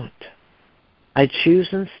not want. I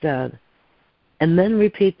choose instead," and then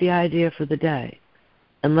repeat the idea for the day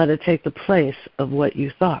and let it take the place of what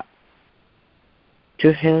you thought.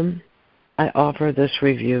 To him, I offer this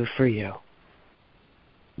review for you.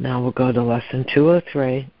 Now we'll go to lesson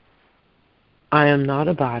 203. I am not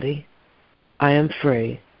a body. I am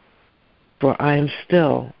free, for I am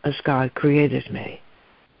still as God created me.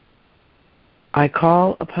 I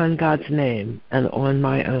call upon God's name and on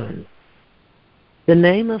my own. The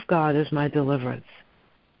name of God is my deliverance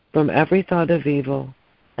from every thought of evil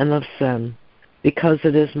and of sin, because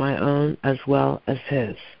it is my own as well as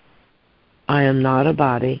his. I am not a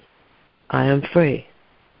body. I am free,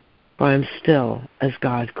 for I am still as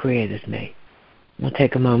God created me. We'll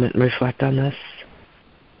take a moment and reflect on this.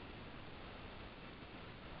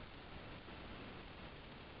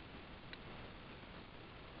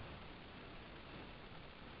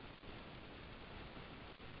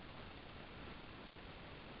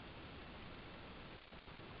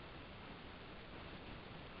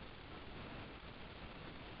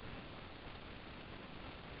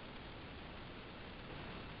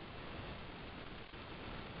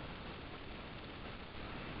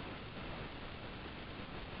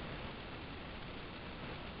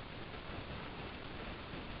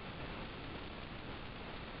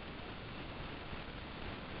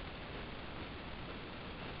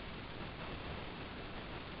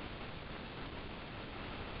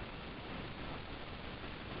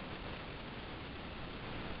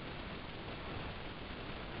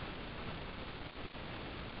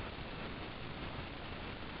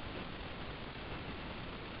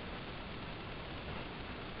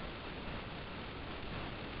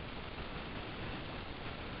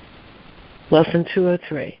 Lesson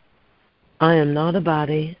 203. I am not a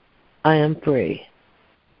body. I am free,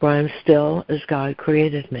 for I am still as God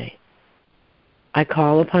created me. I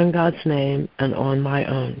call upon God's name and on my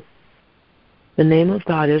own. The name of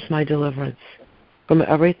God is my deliverance from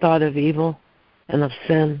every thought of evil and of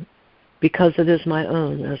sin, because it is my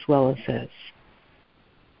own as well as his.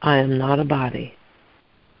 I am not a body.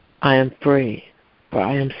 I am free, for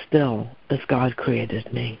I am still as God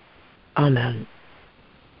created me. Amen.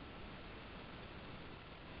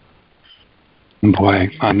 Boy,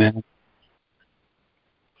 amen.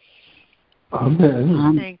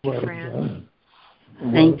 Amen. Thank you, Fran.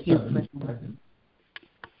 Thank you, Fran.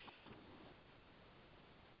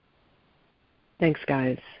 Thanks,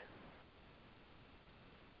 guys.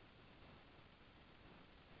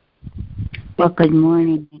 Well, good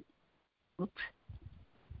morning. Oops.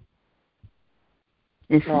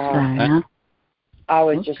 This is Lana. I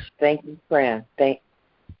was just thanking Fran.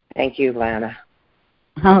 Thank you, Lana.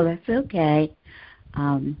 Oh, that's okay.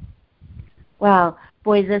 Well,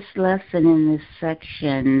 boy, this lesson in this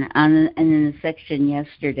section, and in the section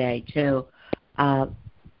yesterday too,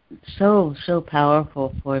 so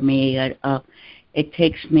powerful for me. It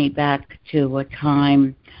takes me back to a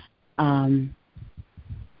time. Well,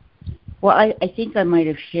 I think I might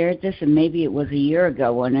have shared this, and maybe it was a year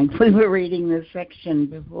ago when we were reading this section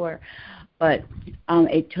before. But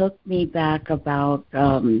it took me back about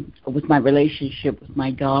with my relationship with my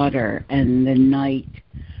daughter and the night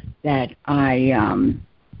that I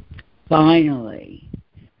finally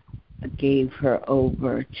gave her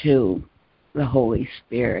over to the Holy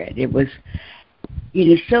Spirit. It was,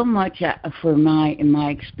 so much in my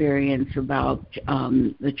experience about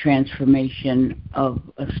the transformation of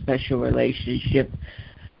a special relationship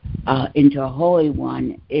into a holy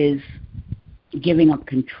one is giving up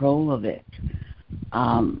control of it.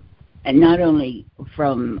 And not only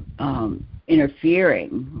from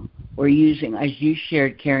interfering or using, as you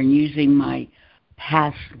shared, Karen, using my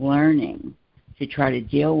past learning to try to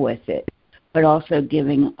deal with it, but also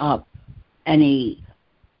giving up any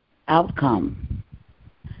outcome,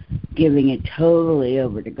 giving it totally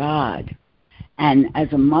over to God. And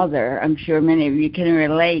as a mother, I'm sure many of you can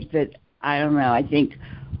relate that, I don't know, I think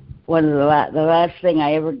one of the last thing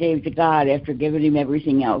I ever gave to God after giving him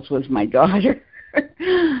everything else was my daughter.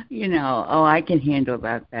 I can handle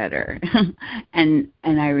that better. and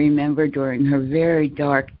I remember during her very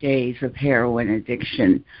dark days of heroin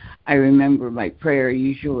addiction, I remember my prayer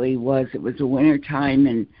usually was, it was a winter time,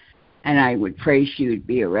 and I would pray she would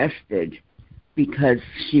be arrested because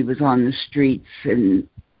she was on the streets, and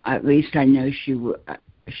at least I know she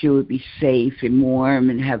would be safe and warm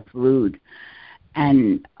and have food.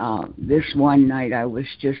 And this one night I was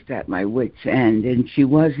just at my wit's end, and she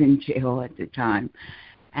was in jail at the time.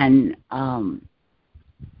 And, I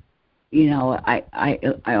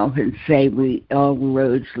often say all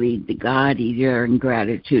roads lead to God, either in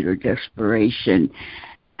gratitude or desperation.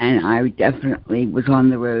 And I definitely was on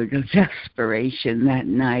the road of desperation that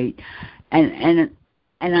night. And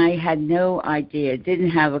I had no idea, didn't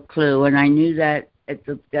have a clue, and I knew that at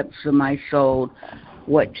the depths of my soul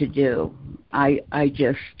what to do. I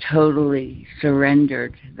just totally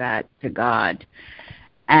surrendered that to God,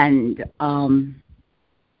 and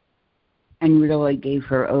really gave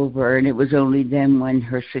her over. And it was only then when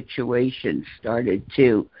her situation started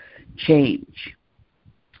to change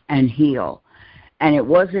and heal. And it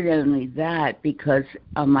wasn't only that, because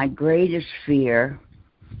my greatest fear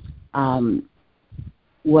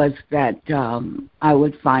was that I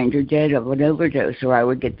would find her dead of an overdose, or I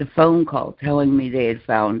would get the phone call telling me they had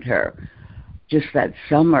found her. Just that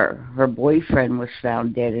summer, her boyfriend was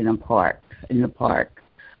found dead in the park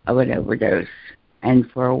of an overdose. And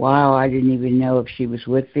for a while, I didn't even know if she was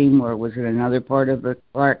with him or was in another part of the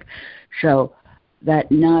park. So that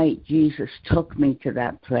night, Jesus took me to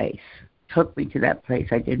that place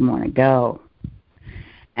I didn't want to go,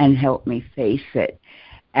 and helped me face it.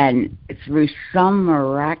 And through some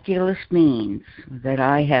miraculous means that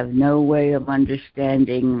I have no way of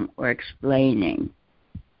understanding or explaining,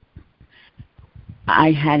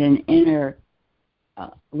 I had an inner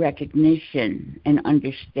recognition and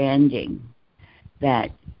understanding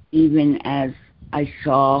that even as I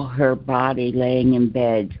saw her body laying in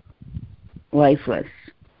bed, lifeless,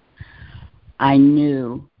 I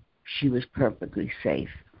knew she was perfectly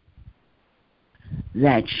safe.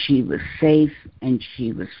 That she was safe and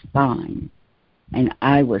she was fine, and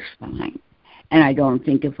I was fine. And I don't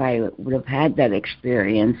think if I would have had that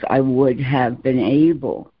experience, I would have been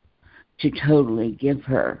able to totally give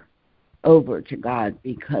her over to God,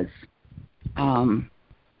 because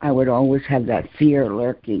I would always have that fear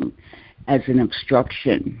lurking as an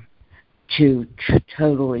obstruction to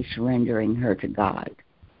totally surrendering her to God.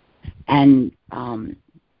 And from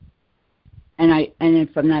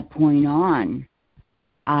that point on,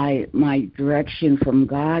 my direction from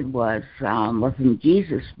God was, or from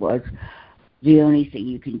Jesus was, the only thing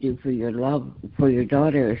you can do for your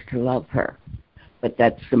daughter is to love her. But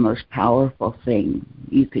that's the most powerful thing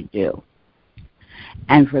you could do.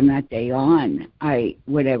 And from that day on,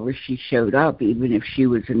 whenever she showed up, even if she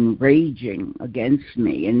was enraging against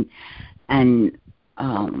me and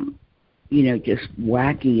just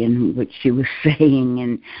wacky in what she was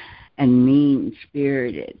saying and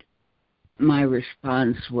mean-spirited, my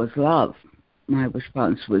response was love. My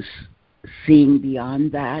response was seeing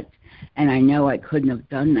beyond that, and I know I couldn't have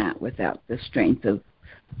done that without the strength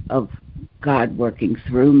of God working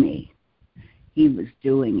through me. He was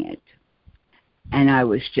doing it, and I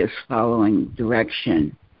was just following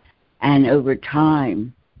direction. And over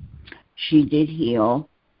time, she did heal,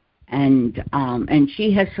 and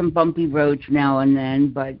she has some bumpy roads now and then,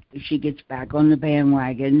 but she gets back on the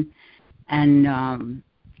bandwagon, and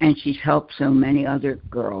she's helped so many other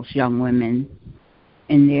girls, young women,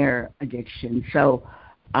 in their addiction. So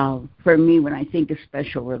for me, when I think of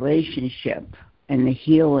special relationship and the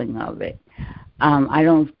healing of it,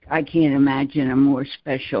 I can't imagine a more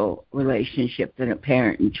special relationship than a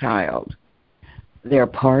parent and child. They're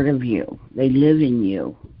part of you. They live in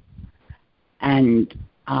you. And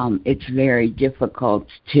it's very difficult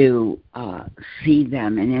to see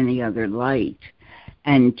them in any other light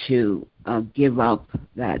and to give up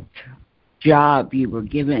that job you were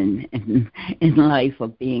given in life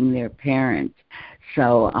of being their parent.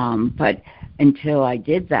 So, but until I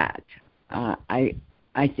did that, I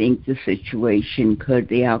think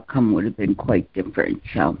the outcome would have been quite different.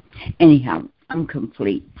 So, anyhow, I'm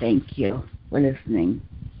complete. Thank you for listening.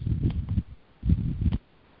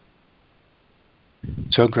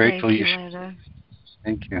 So grateful Thank you, Lana.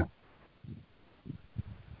 Thank you.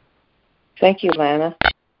 Thank you, Lana.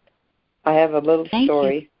 I have a little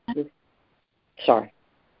story. Sorry.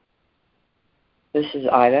 This is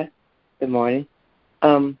Ida. Good morning.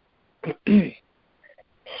 One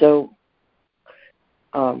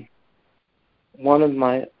of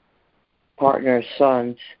my partner's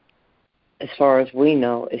sons as far as we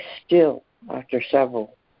know, is still, after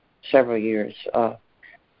several years,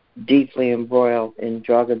 deeply embroiled in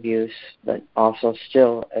drug abuse, but also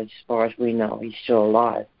still, as far as we know, he's still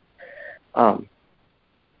alive,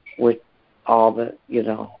 with all the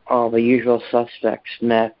usual suspects,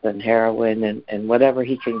 meth and heroin and whatever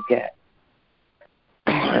he can get.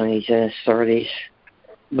 And he's in his 30s.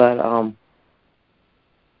 But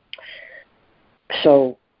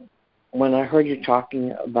so when I heard you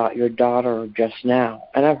talking about your daughter just now,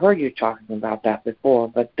 and I've heard you talking about that before,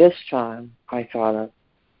 but this time I thought of,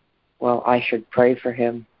 well, I should pray for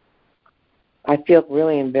him. I feel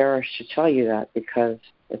really embarrassed to tell you that, because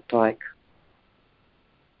it's like,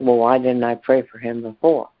 well, why didn't I pray for him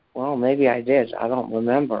before? Well, maybe I did. I don't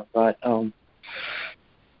remember. But I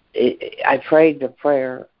prayed the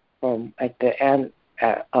prayer at the end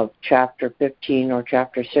of chapter 15 or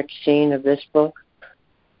chapter 16 of this book.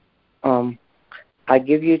 I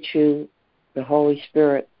give you to the Holy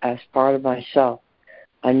Spirit as part of myself.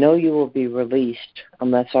 I know you will be released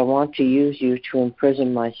unless I want to use you to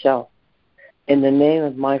imprison myself. In the name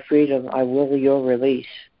of my freedom, I will your release,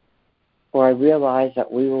 for I realize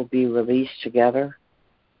that we will be released together.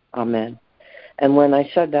 Amen. And when I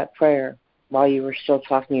said that prayer, while you were still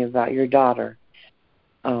talking about your daughter,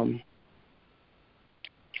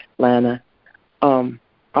 Lana,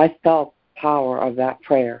 I felt power of that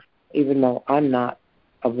prayer, even though I'm not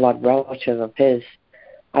a blood relative of his.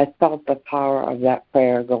 I felt the power of that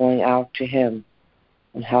prayer going out to him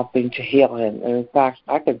and helping to heal him. And in fact,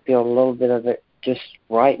 I could feel a little bit of it just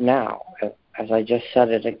right now, as I just said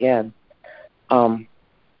it again.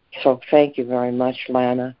 So thank you very much,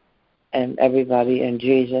 Lana, and everybody, and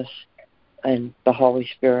Jesus and the Holy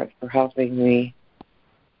Spirit for helping me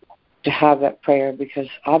to have that prayer, because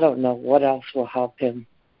I don't know what else will help him,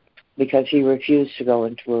 because he refused to go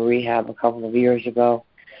into a rehab a couple of years ago.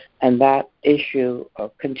 And that issue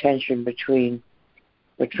of contention between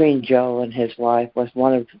Joe and his wife was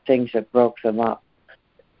one of the things that broke them up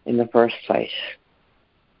in the first place.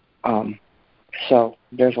 So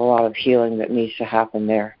there's a lot of healing that needs to happen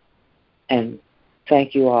there. And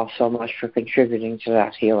thank you all so much for contributing to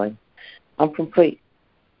that healing. I'm complete.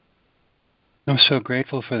 I'm so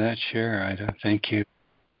grateful for that share, Ida. Thank you.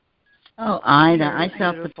 Oh, Ida, I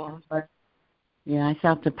felt beautiful. the power. Yeah, I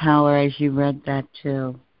felt the power as you read that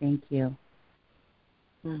too. Thank you.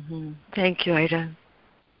 Mm-hmm. Thank you, Ida.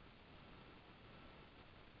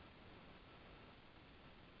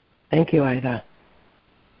 Thank you, Ida.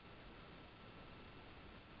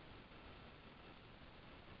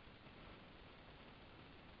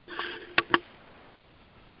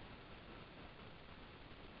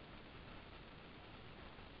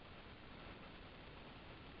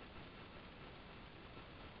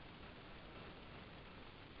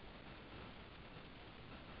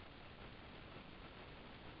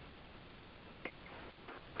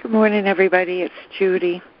 Good morning, everybody. It's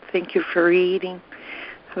Judy. Thank you for reading.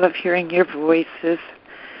 I love hearing your voices.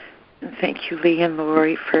 And thank you, Lee and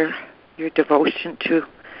Lori, for your devotion to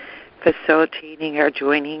facilitating our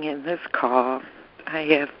joining in this call.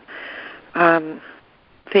 I have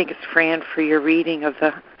thanks, Fran, for your reading of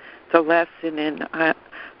the lesson. And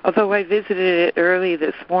although I visited it early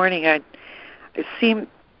this morning, I seem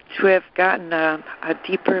to have gotten a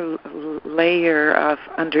deeper layer of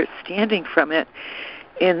understanding from it.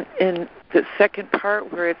 In the second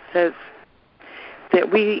part, where it says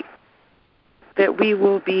that we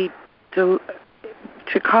will be to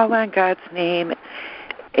call on God's name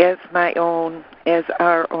as my own, as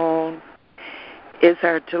our own, is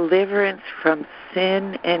our deliverance from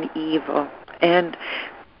sin and evil. And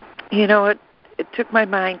it took my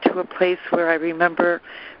mind to a place where I remember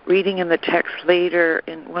reading in the text later,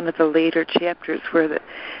 in one of the later chapters, where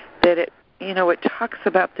that it talks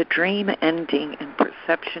about the dream ending and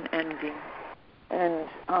perception ending. And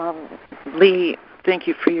Lee, thank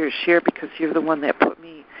you for your share, because you're the one that put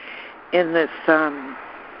me in this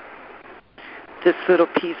this little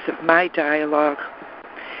piece of my dialogue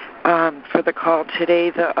for the call today.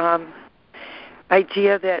 The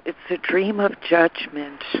idea that it's a dream of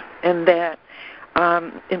judgment, and that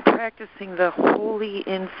in practicing the holy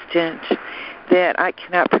instant, that I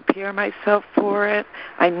cannot prepare myself for it.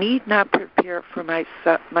 I need not prepare for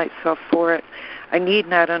myself for it. I need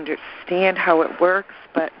not understand how it works.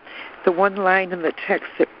 But the one line in the text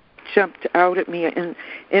that jumped out at me, and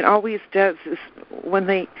it always does, is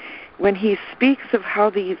when he speaks of how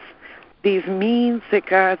these means that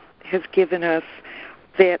God has given us,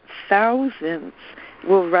 that thousands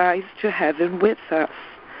will rise to heaven with us.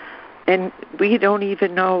 And we don't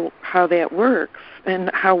even know how that works, and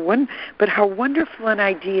how wonderful an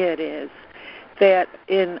idea it is that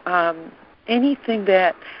in anything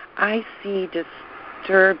that I see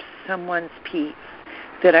disturbs someone's peace,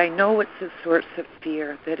 that I know it's a source of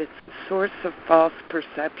fear, that it's a source of false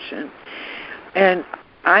perception, and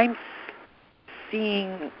I'm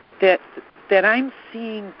seeing that I'm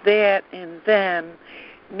seeing that in them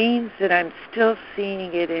means that I'm still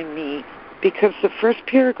seeing it in me, because the first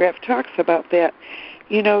paragraph talks about that.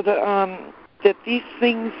 That these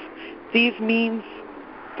things, these means,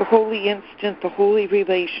 the holy instant, the holy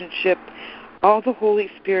relationship, all the Holy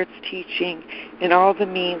Spirit's teaching, and all the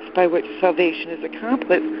means by which salvation is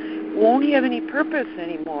accomplished won't have any purpose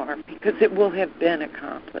anymore, because it will have been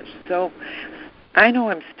accomplished. So I know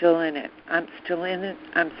I'm still in it. I'm still in it.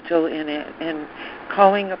 I'm still in it. And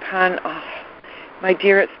calling upon my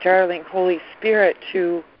dearest darling Holy Spirit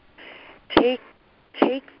to take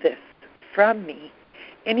this from me.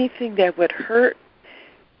 Anything that would hurt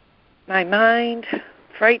my mind,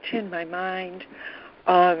 frighten my mind,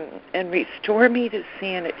 and restore me to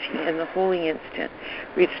sanity in the holy instant.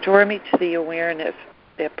 Restore me to the awareness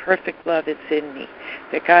that perfect love is in me,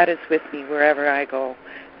 that God is with me wherever I go,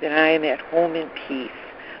 that I am at home in peace.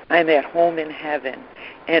 I'm at home in heaven,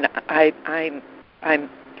 and I'm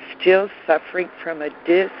still suffering from a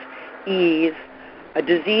dis-ease, a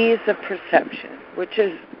disease of perception, which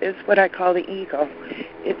is what I call the ego.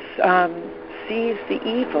 It sees the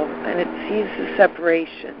evil, and it sees the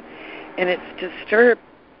separation, and it's disturbed.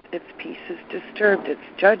 Its peace is disturbed. It's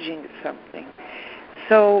judging something.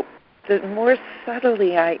 So the more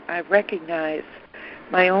subtly I recognize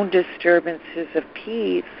my own disturbances of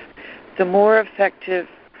peace, the more effective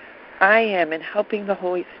I am in helping the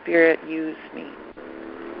Holy Spirit use me.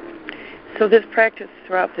 So this practice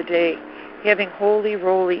throughout the day, having holy,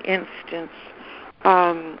 roly instants,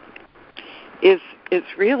 is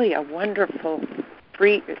really a wonderful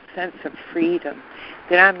free sense of freedom,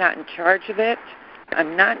 that I'm not in charge of it.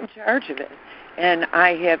 I'm not in charge of it. And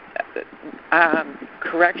I have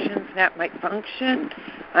corrections that might function.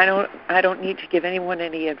 I don't need to give anyone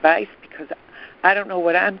any advice, because I don't know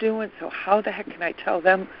what I'm doing, so how the heck can I tell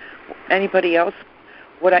them, anybody else,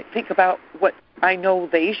 what I think about what I know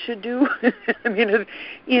they should do? I mean,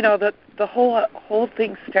 the whole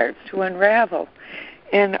thing starts to unravel.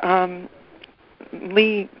 And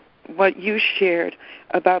Lee, what you shared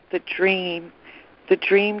about the dream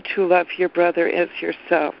to love your brother as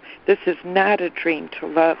yourself. This is not a dream to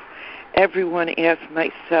love everyone as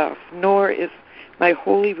myself, nor is my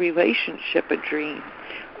holy relationship a dream.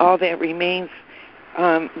 All that remains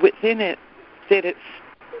within it, that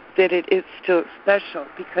it is still special,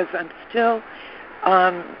 because I'm still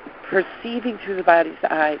perceiving through the body's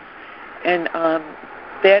eyes, and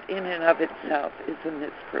that in and of itself is a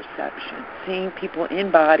misperception. Seeing people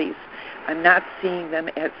in bodies, I'm not seeing them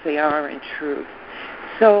as they are in truth.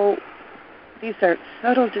 So these are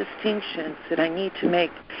subtle distinctions that I need to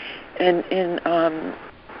make, and in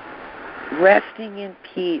resting in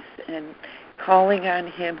peace and calling on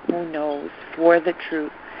Him who knows for the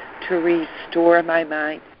truth to restore my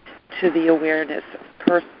mind to the awareness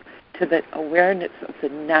of the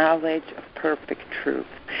knowledge of perfect truth.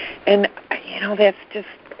 And that's just,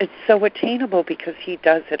 it's so attainable, because He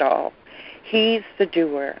does it all. He's the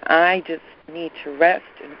doer. I just need to rest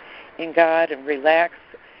in God and relax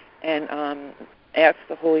and ask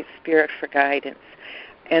the Holy Spirit for guidance.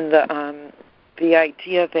 And the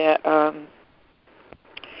idea that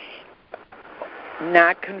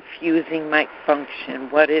not confusing my function,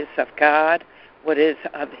 what is of God, what is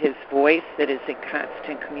of His voice that is in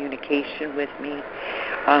constant communication with me,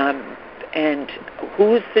 and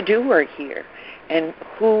who is the doer here, and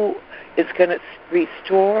who is going to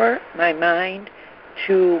restore my mind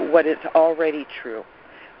to what is already true.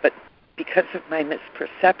 But because of my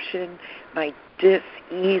misperception, my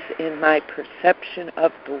dis-ease in my perception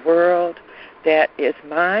of the world that is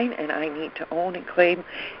mine and I need to own and claim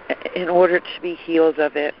in order to be healed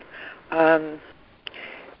of it, I'm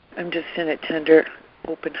just in a tender,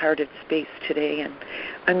 open-hearted space today, and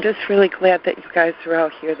I'm just really glad that you guys are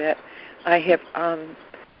out here, that I have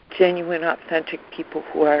genuine, authentic people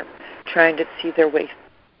who are trying to see their way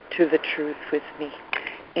to the truth with me.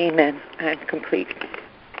 Amen. I'm complete.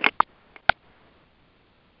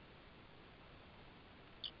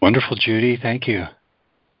 Wonderful, Judy. Thank you.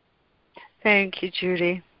 Thank you,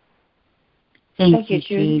 Judy. Thank you,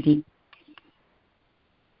 Judy.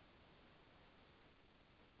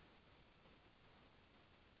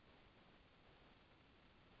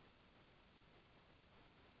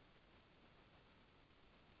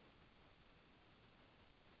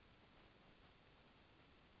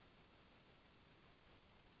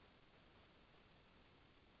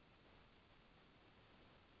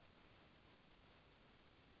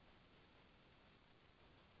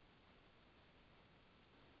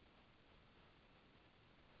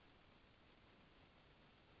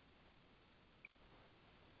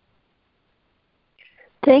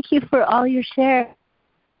 Thank you for all your share.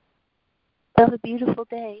 Have a beautiful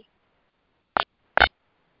day.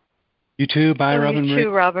 You too. Bye, Robin Marie. You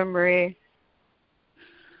too, Robin Marie.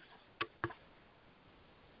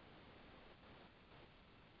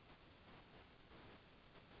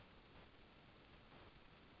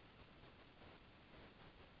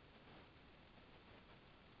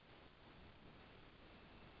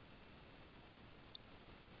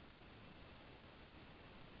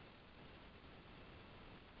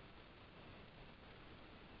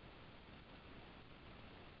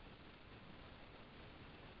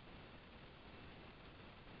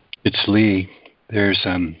 It's Lee. There's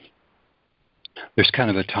kind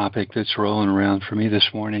of a topic that's rolling around for me this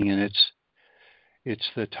morning, and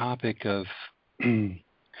it's the topic of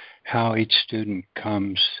how each student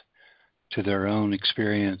comes to their own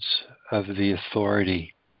experience of the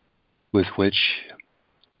authority with which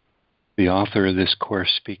the author of this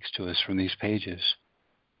course speaks to us from these pages.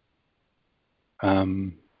 I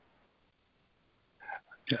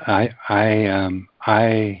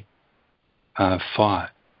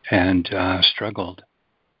fought and struggled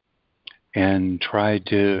and tried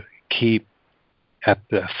to keep at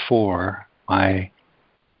the fore my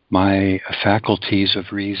faculties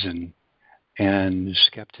of reason and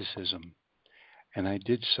skepticism. And I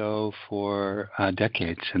did so for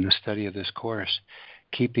decades in the study of this course,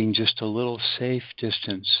 keeping just a little safe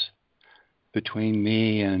distance between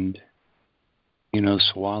me and,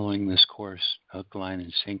 swallowing this course hook, line,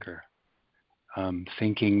 and sinker,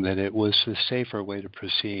 thinking that it was the safer way to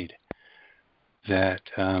proceed, that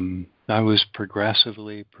I was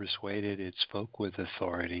progressively persuaded it spoke with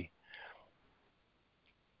authority,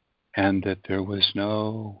 and that there was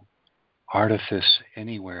no artifice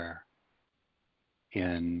anywhere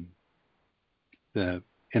in the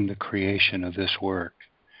creation of this work.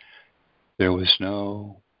 There was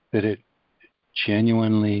that it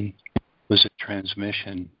genuinely was a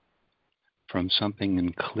transmission from something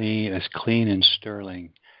as clean and sterling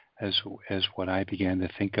as what I began to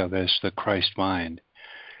think of as the Christ mind.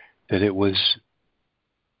 That it was,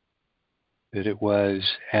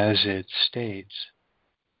 as it states,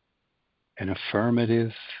 an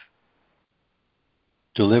affirmative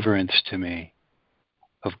deliverance to me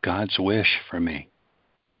of God's wish for me,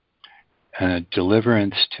 and a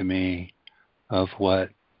deliverance to me of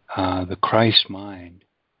what the Christ mind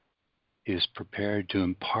is prepared to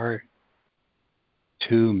impart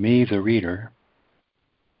to me, the reader,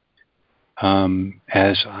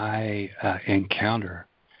 as I encounter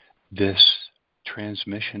this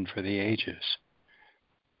transmission for the ages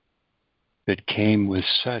that came with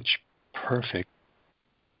such perfect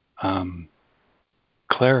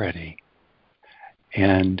clarity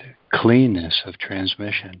and cleanness of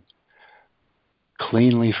transmission,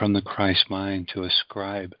 cleanly from the Christ mind to a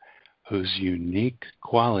scribe whose unique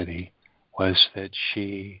quality was that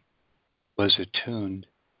she was attuned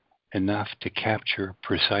enough to capture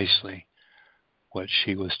precisely what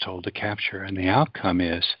she was told to capture. And the outcome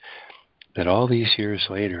is that all these years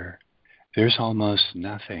later, there's almost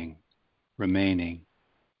nothing remaining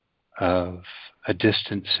of a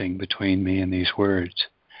distancing between me and these words.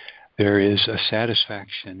 There is a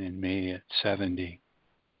satisfaction in me at 70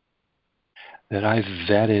 that I've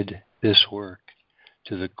vetted this work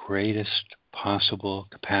to the greatest possible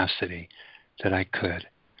capacity that I could.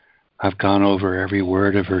 I've gone over every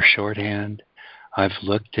word of her shorthand. I've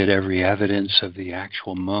looked at every evidence of the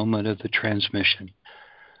actual moment of the transmission,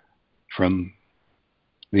 from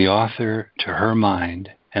the author to her mind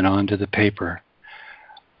and onto the paper.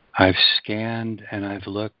 I've scanned and I've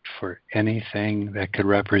looked for anything that could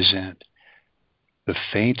represent the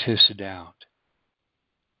faintest doubt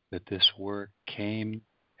that this work came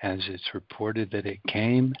as it's reported that it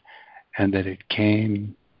came, and that it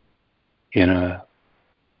came in a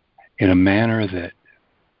manner that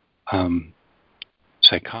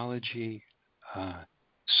psychology,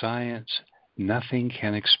 science, nothing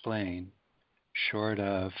can explain short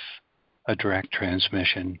of a direct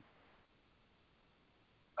transmission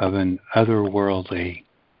of an otherworldly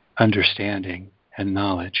understanding and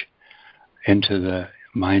knowledge into the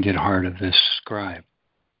mind and heart of this scribe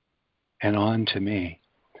and on to me.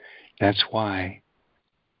 That's why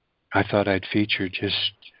I thought I'd feature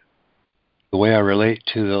just the way I relate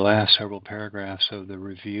to the last several paragraphs of the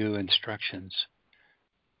review instructions,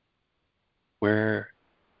 where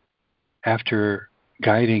after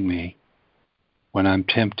guiding me when I'm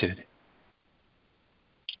tempted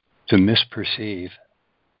to misperceive,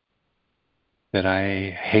 that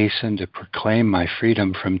I hasten to proclaim my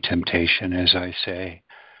freedom from temptation, as I say.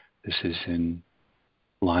 This is in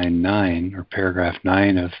line 9 or paragraph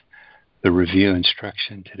 9 of the review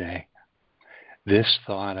instruction today. This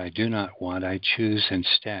thought I do not want, I choose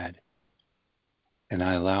instead. And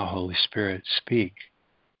I allow Holy Spirit speak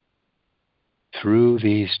through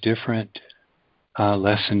these different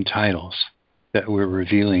lesson titles that we're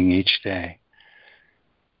revealing each day,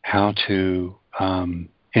 how to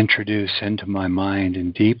introduce into my mind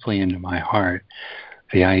and deeply into my heart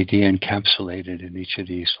the idea encapsulated in each of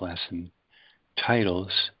these lesson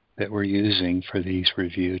titles that we're using for these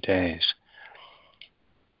review days.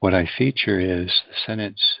 What I feature is the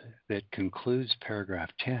sentence that concludes paragraph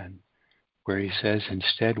 10, where he says,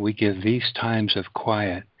 instead we give these times of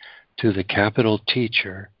quiet to the capital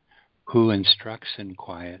teacher who instructs in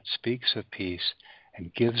quiet, speaks of peace,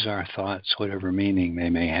 and gives our thoughts whatever meaning they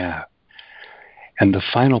may have. And the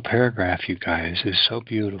final paragraph, you guys, is so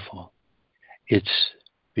beautiful. It's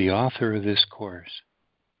the author of this course,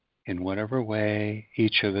 in whatever way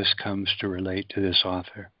each of us comes to relate to this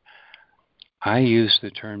author. I use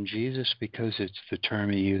the term Jesus because it's the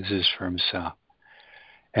term he uses for himself.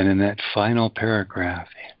 And in that final paragraph,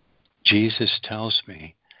 Jesus tells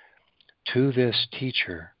me, to this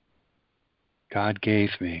teacher God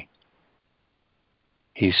gave me,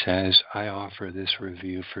 he says, I offer this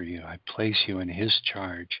review for you. I place you in his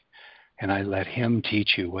charge, and I let him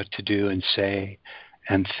teach you what to do and say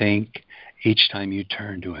and think each time you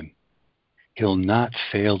turn to him. He'll not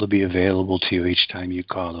fail to be available to you each time you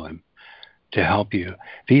call to him to help you.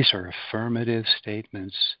 These are affirmative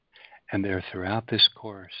statements, and they're throughout this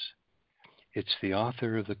course. It's the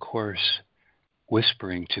author of the course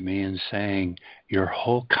whispering to me and saying, your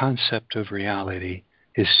whole concept of reality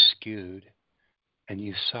is skewed, and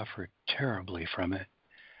you suffer terribly from it,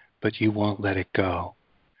 but you won't let it go.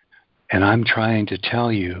 And I'm trying to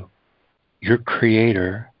tell you, your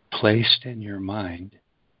Creator placed in your mind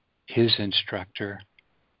his instructor,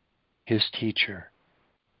 his teacher.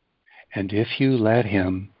 And if you let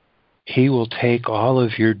him, he will take all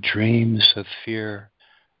of your dreams of fear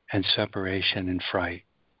and separation and fright,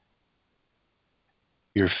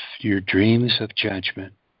 your dreams of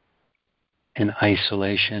judgment and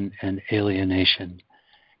isolation and alienation,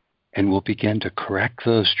 and will begin to correct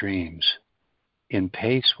those dreams in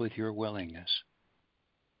pace with your willingness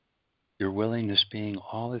being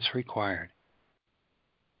all that's required.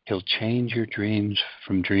 He'll change your dreams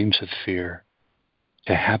from dreams of fear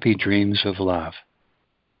to happy dreams of love,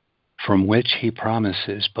 from which he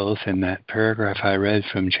promises, both in that paragraph I read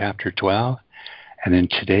from chapter 12 and in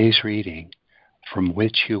today's reading, from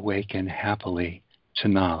which you awaken happily to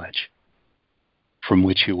knowledge, from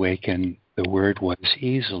which you awaken, the word was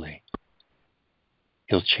easily.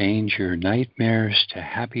 He'll change your nightmares to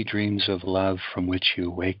happy dreams of love, from which you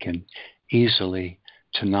awaken easily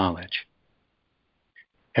to knowledge.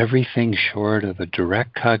 Everything short of a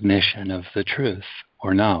direct cognition of the truth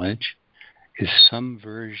or knowledge is some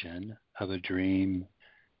version of a dream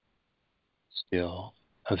still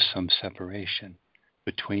of some separation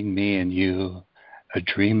between me and you, a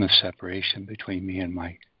dream of separation between me and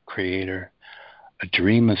my Creator, a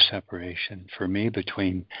dream of separation for me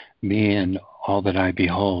between me and all that I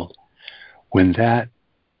behold. When that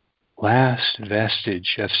last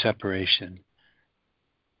vestige of separation,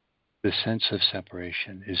 the sense of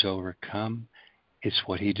separation, is overcome, it's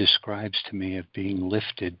what he describes to me of being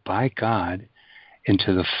lifted by God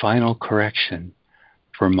into the final correction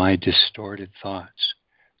for my distorted thoughts,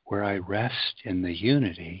 where I rest in the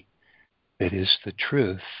unity that is the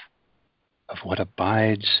truth of what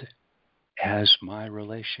abides as my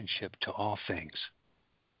relationship to all things.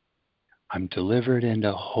 I'm delivered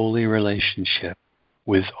into holy relationship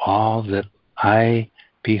with all that I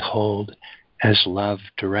behold as love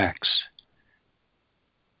directs.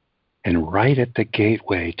 And right at the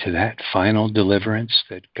gateway to that final deliverance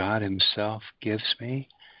that God himself gives me,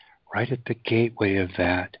 right at the gateway of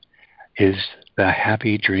that is the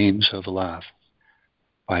happy dreams of love,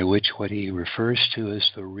 by which what he refers to as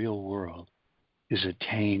the real world is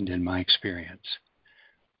attained in my experience.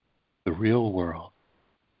 The real world,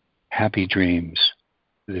 happy dreams,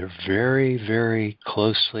 they're very, very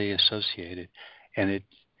closely associated, and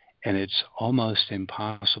it's almost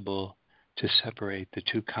impossible to separate the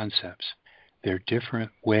two concepts. They're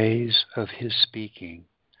different ways of his speaking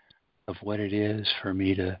of what it is for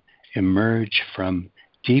me to emerge from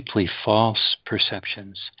deeply false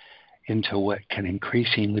perceptions into what can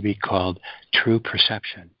increasingly be called true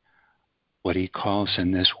perception, what he calls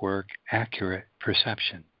in this work accurate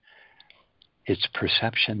perception. It's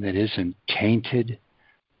perception that isn't tainted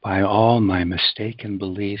by all my mistaken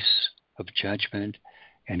beliefs of judgment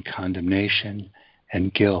and condemnation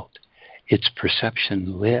and guilt. It's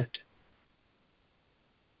perception lit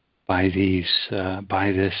by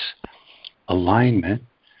this alignment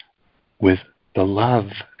with the love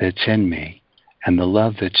that's in me and the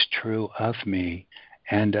love that's true of me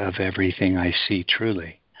and of everything I see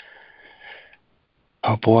truly.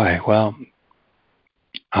 Oh boy, well,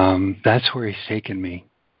 that's where he's taken me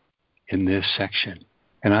in this section.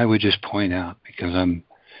 And I would just point out, because I'm,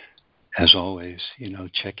 as always,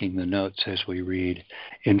 checking the notes as we read.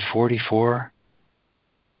 In 44,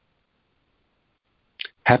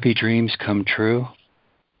 happy dreams come true.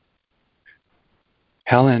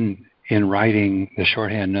 Helen, in writing the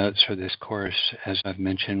shorthand notes for this course, as I've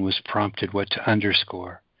mentioned, was prompted what to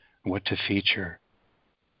underscore, what to feature.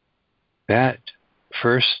 That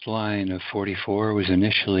first line of 44 was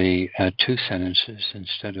initially 2 sentences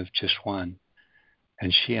instead of just one.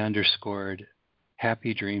 And she underscored,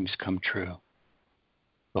 happy dreams come true.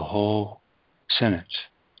 The whole sentence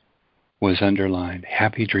was underlined,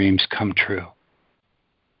 happy dreams come true.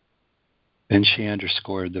 Then she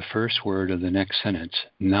underscored the first word of the next sentence,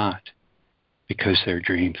 not because they're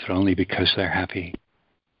dreams, but only because they're happy.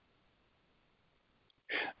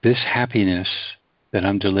 This happiness that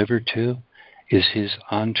I'm delivered to is his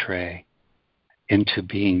entree into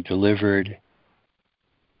being delivered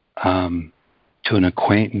to an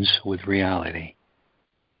acquaintance with reality.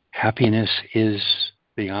 Happiness is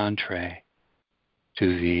the entree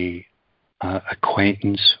to the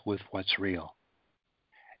acquaintance with what's real.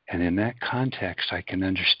 And in that context, I can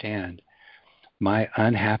understand my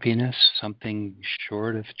unhappiness, something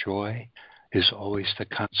short of joy, is always the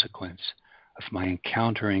consequence of my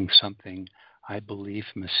encountering something I believe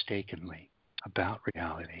mistakenly about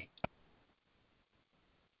reality.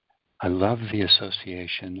 I love the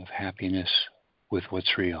association of happiness with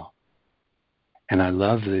what's real. And I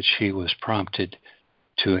love that she was prompted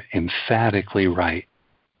to emphatically write,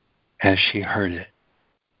 as she heard it,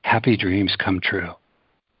 happy dreams come true.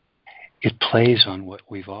 It plays on what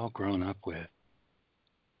we've all grown up with.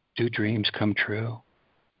 Do dreams come true?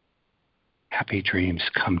 Happy dreams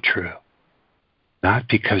come true. Not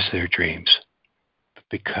because they're dreams, but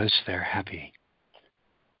because they're happy.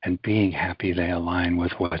 And being happy, they align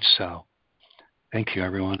with what's so. Thank you,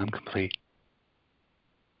 everyone. I'm complete.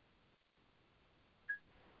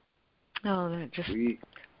 Oh, that just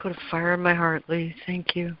put a fire in my heart, Lee.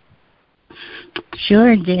 Thank you.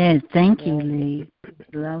 Sure did. Thank you, Lee.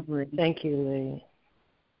 Lovely. Thank you, Lee.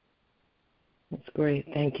 That's great.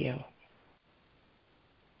 Thank you.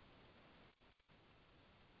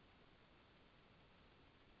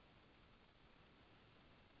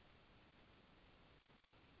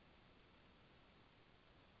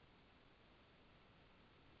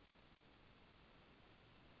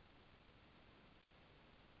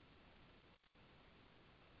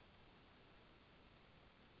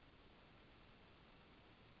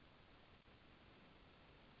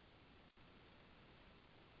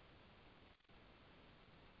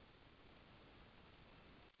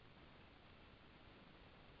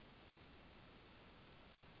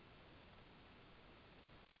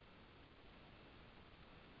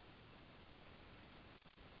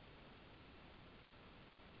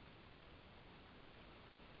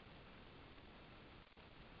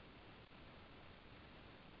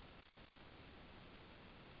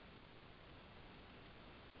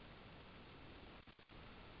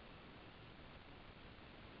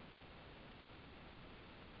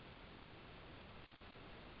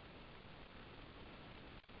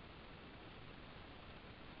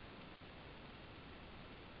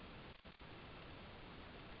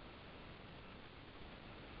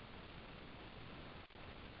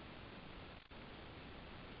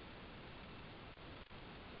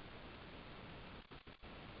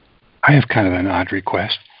 I have kind of an odd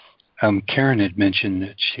request. Karen had mentioned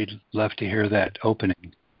that she'd love to hear that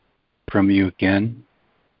opening from you again.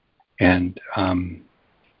 And I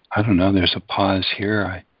don't know, there's a pause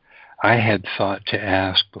here. I had thought to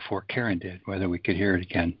ask before Karen did whether we could hear it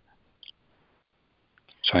again.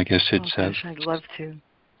 So I guess it's... Oh, gosh, I'd love to.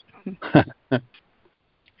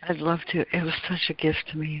 I'd love to. It was such a gift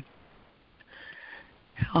to me.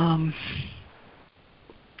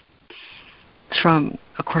 It's from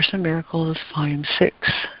A Course in Miracles, Volume 6,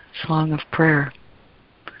 Song of Prayer.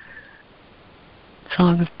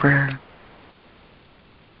 Song of Prayer.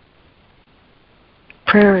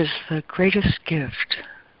 Prayer is the greatest gift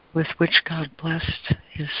with which God blessed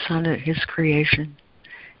His Son at His creation.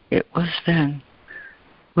 It was then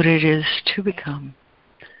what it is to become.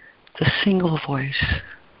 The single voice,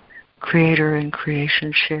 Creator and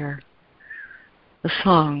creation share. The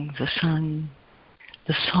song, the Son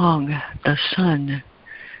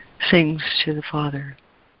sings to the Father,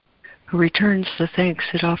 who returns the thanks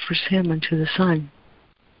it offers Him and to the Son.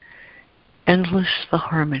 Endless the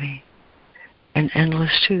harmony, and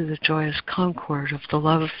endless too the joyous concord of the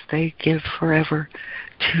love they give forever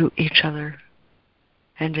to each other.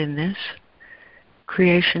 And in this,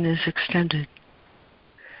 creation is extended.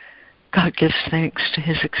 God gives thanks to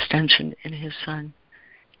his extension in his Son.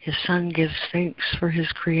 His Son gives thanks for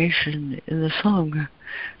his creation in the song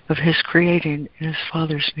of his creating in his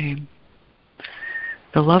Father's name.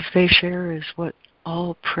 The love they share is what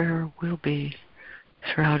all prayer will be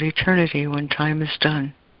throughout eternity when time is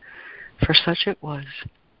done, for such it was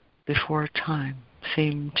before time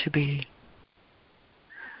seemed to be.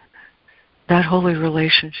 That holy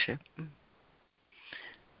relationship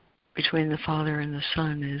between the Father and the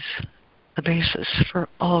Son is the basis for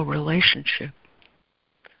all relationship.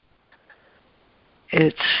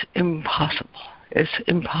 It's impossible. It's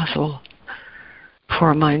impossible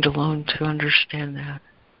for a mind alone to understand that.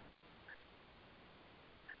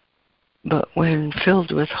 But when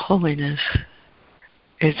filled with holiness,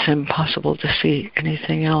 it's impossible to see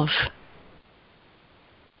anything else.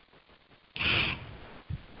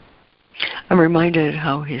 I'm reminded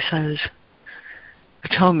how he says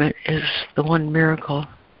atonement is the one miracle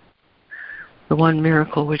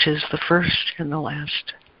which is the first and the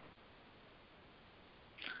last.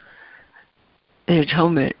 The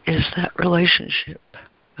atonement is that relationship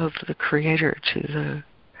of the Creator to the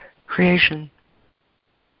creation.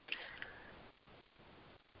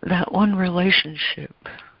 That one relationship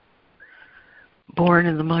born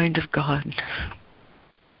in the mind of God,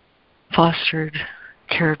 fostered,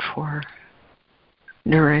 cared for,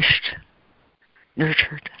 nourished,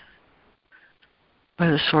 nurtured by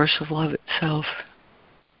the source of love itself,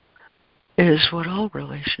 is what all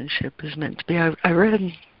relationship is meant to be. I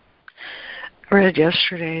read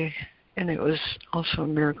yesterday, and it was also a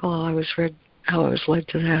miracle how I was led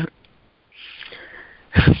to that.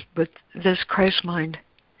 But this Christ mind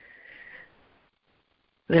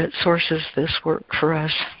that sources this work for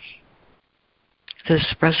us,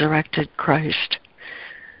 this resurrected Christ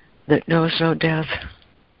that knows no death,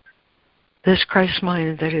 this Christ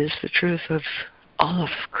mind that is the truth of all of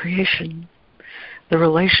creation, the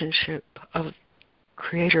relationship of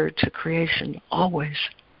Creator to creation always.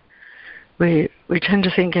 We tend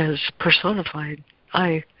to think as personified.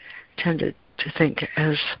 I tended to think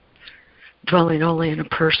as dwelling only in a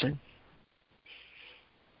person,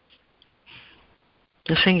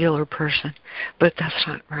 a singular person, but that's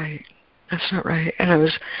not right. That's not right. And I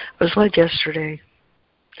was led yesterday,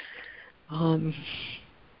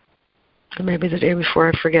 maybe the day before,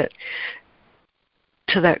 I forget,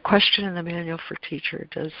 to that question in the manual for teacher: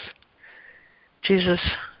 Does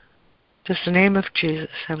the name of Jesus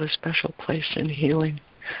have a special place in healing?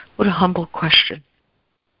 What a humble question.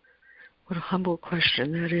 What a humble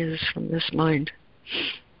question that is from this mind.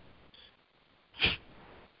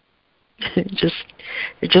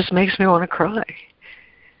 It just makes me want to cry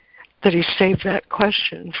that he saved that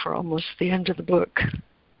question for almost the end of the book.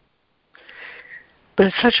 But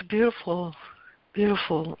it's such a beautiful,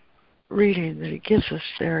 beautiful reading that he gives us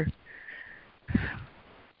there.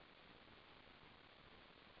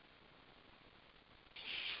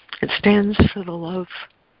 It stands for the love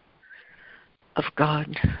of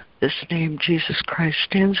God. This name, Jesus Christ,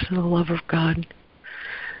 stands for the love of God,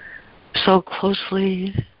 so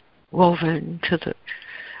closely woven to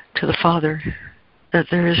the Father that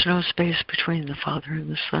there is no space between the Father and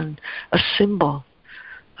the Son. A symbol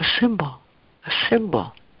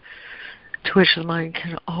to which the mind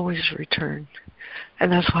can always return.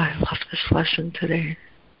 And that's why I love this lesson today.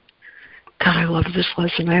 God, I love this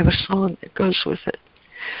lesson. I have a song that goes with it.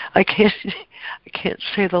 I can't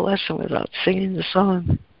say the lesson without singing the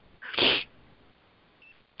song.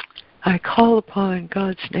 I call upon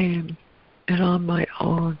God's name and on my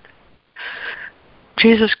own.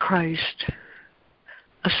 Jesus Christ,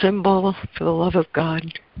 a symbol for the love of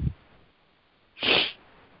God,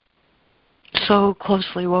 so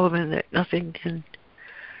closely woven that nothing can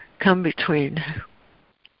come between.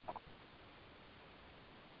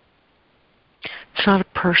 It's not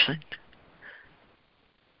a person.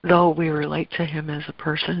 Though we relate to him as a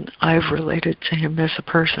person, I've related to him as a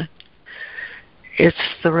person. It's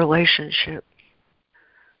the relationship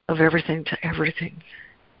of everything to everything.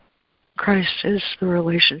 Christ is the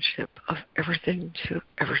relationship of everything to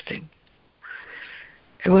everything.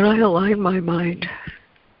 And when I align my mind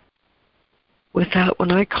with that,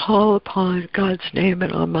 when I call upon God's name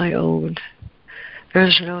and on my own,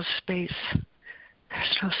 there's no space.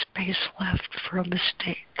 There's no space left for a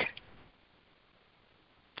mistake.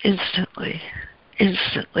 Instantly,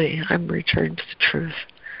 I'm returned to the truth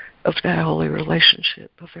of that holy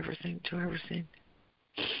relationship of everything to everything.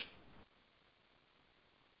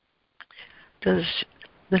 Does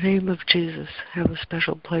the name of Jesus have a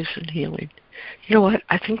special place in healing. You know what?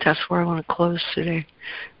 I think that's where I want to close today,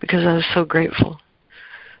 because I was so grateful.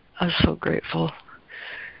 I was so grateful.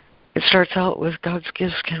 It starts out with God's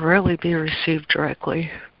gifts can rarely be received directly,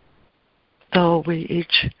 though we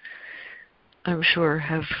each, I'm sure,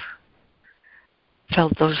 have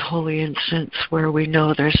felt those holy instants where we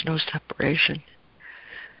know there's no separation.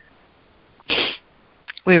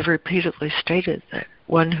 We have repeatedly stated that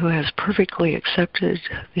one who has perfectly accepted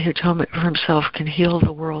the atonement for himself can heal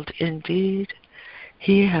the world. Indeed,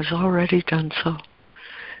 he has already done so.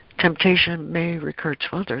 Temptation may recur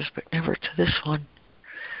to others, but never to this one.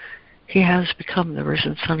 He has become the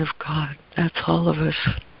risen Son of God. That's all of us.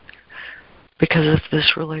 Because of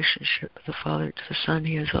this relationship of the Father to the Son,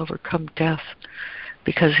 he has overcome death.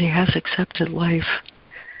 Because he has accepted life,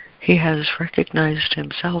 he has recognized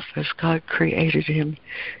himself as God created him.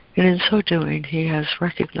 And in so doing, he has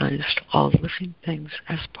recognized all living things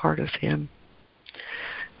as part of him.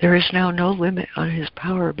 There is now no limit on his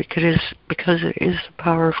power because it is the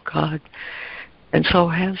power of God. And so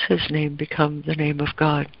has his name become the name of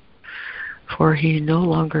God. For he no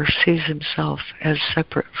longer sees himself as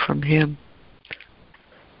separate from him.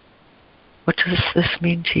 What does this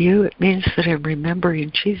mean to you? It means that in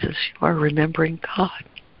remembering Jesus, you are remembering God.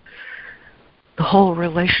 The whole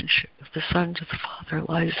relationship of the Son to the Father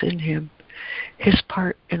lies in him. His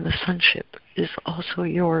part in the sonship is also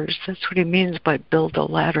yours. That's what he means by build a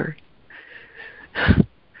ladder.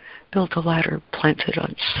 Build a ladder planted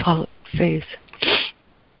on solid faith.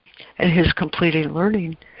 And his completing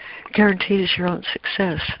learning guarantees your own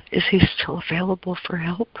success. Is he still available for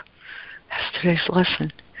help? That's today's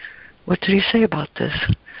lesson. What did he say about this?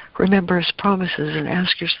 Remember his promises and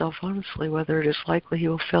ask yourself honestly whether it is likely he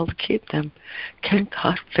will fail to keep them. Can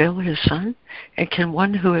God fail his Son? And can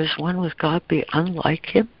one who is one with God be unlike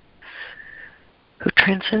him? Who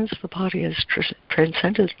transcends the body as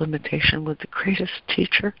transcended limitation, would the greatest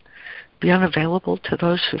teacher be unavailable to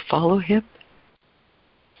those who follow him?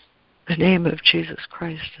 The name of Jesus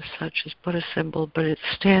Christ as such is but a symbol, but it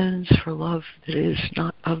stands for love that is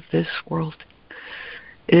not of this world.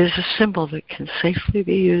 It is a symbol that can safely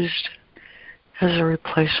be used as a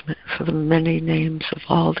replacement for the many names of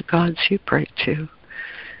all the gods you pray to.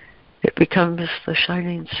 It becomes the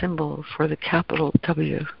shining symbol for the capital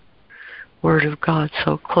W, Word of God,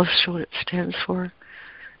 so close to what it stands for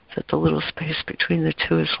that the little space between the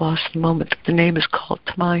two is lost the moment that the name is called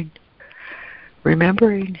to mind.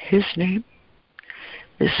 Remembering his name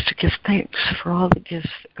is to give thanks for all the gifts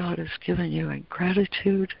that God has given you, and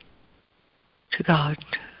gratitude to God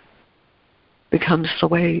becomes the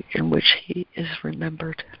way in which he is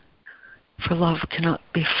remembered. For love cannot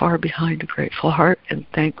be far behind a grateful heart and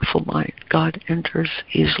thankful mind. God enters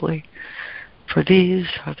easily. For these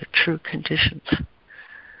are the true conditions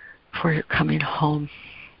for your coming home.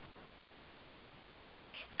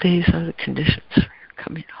 These are the conditions for your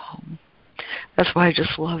coming home. That's why I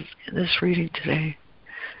just love this reading today.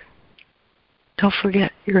 Don't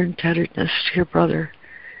forget your indebtedness to your brother.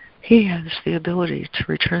 He has the ability to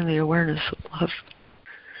return the awareness of love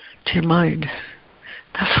to your mind.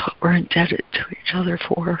 That's what we're indebted to each other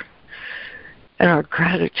for. And our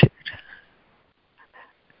gratitude.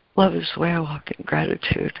 Love is the way I walk in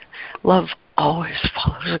gratitude. Love always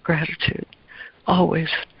follows a gratitude. Always.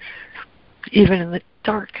 Even in the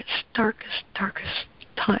darkest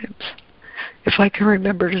times. If I can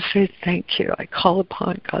remember to say thank you, I call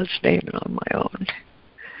upon God's name and on my own.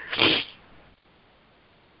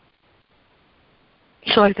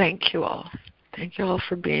 So I thank you all. Thank you all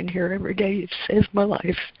for being here every day. You've saved my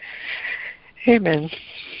life. Amen.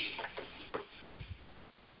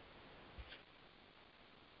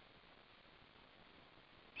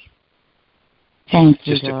 Thank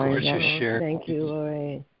you, Just a Lori. gorgeous share. Thank you,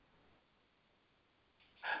 Lori.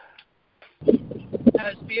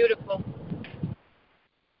 That was beautiful.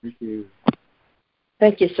 Thank you.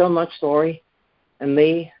 Thank you so much, Lori and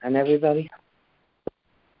Lee and everybody.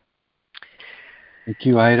 Thank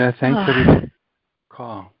you, Ida. Thanks, everybody.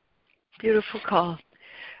 Call. Beautiful call.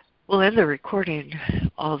 We'll end the recording,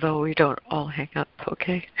 although we don't all hang up,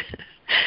 okay?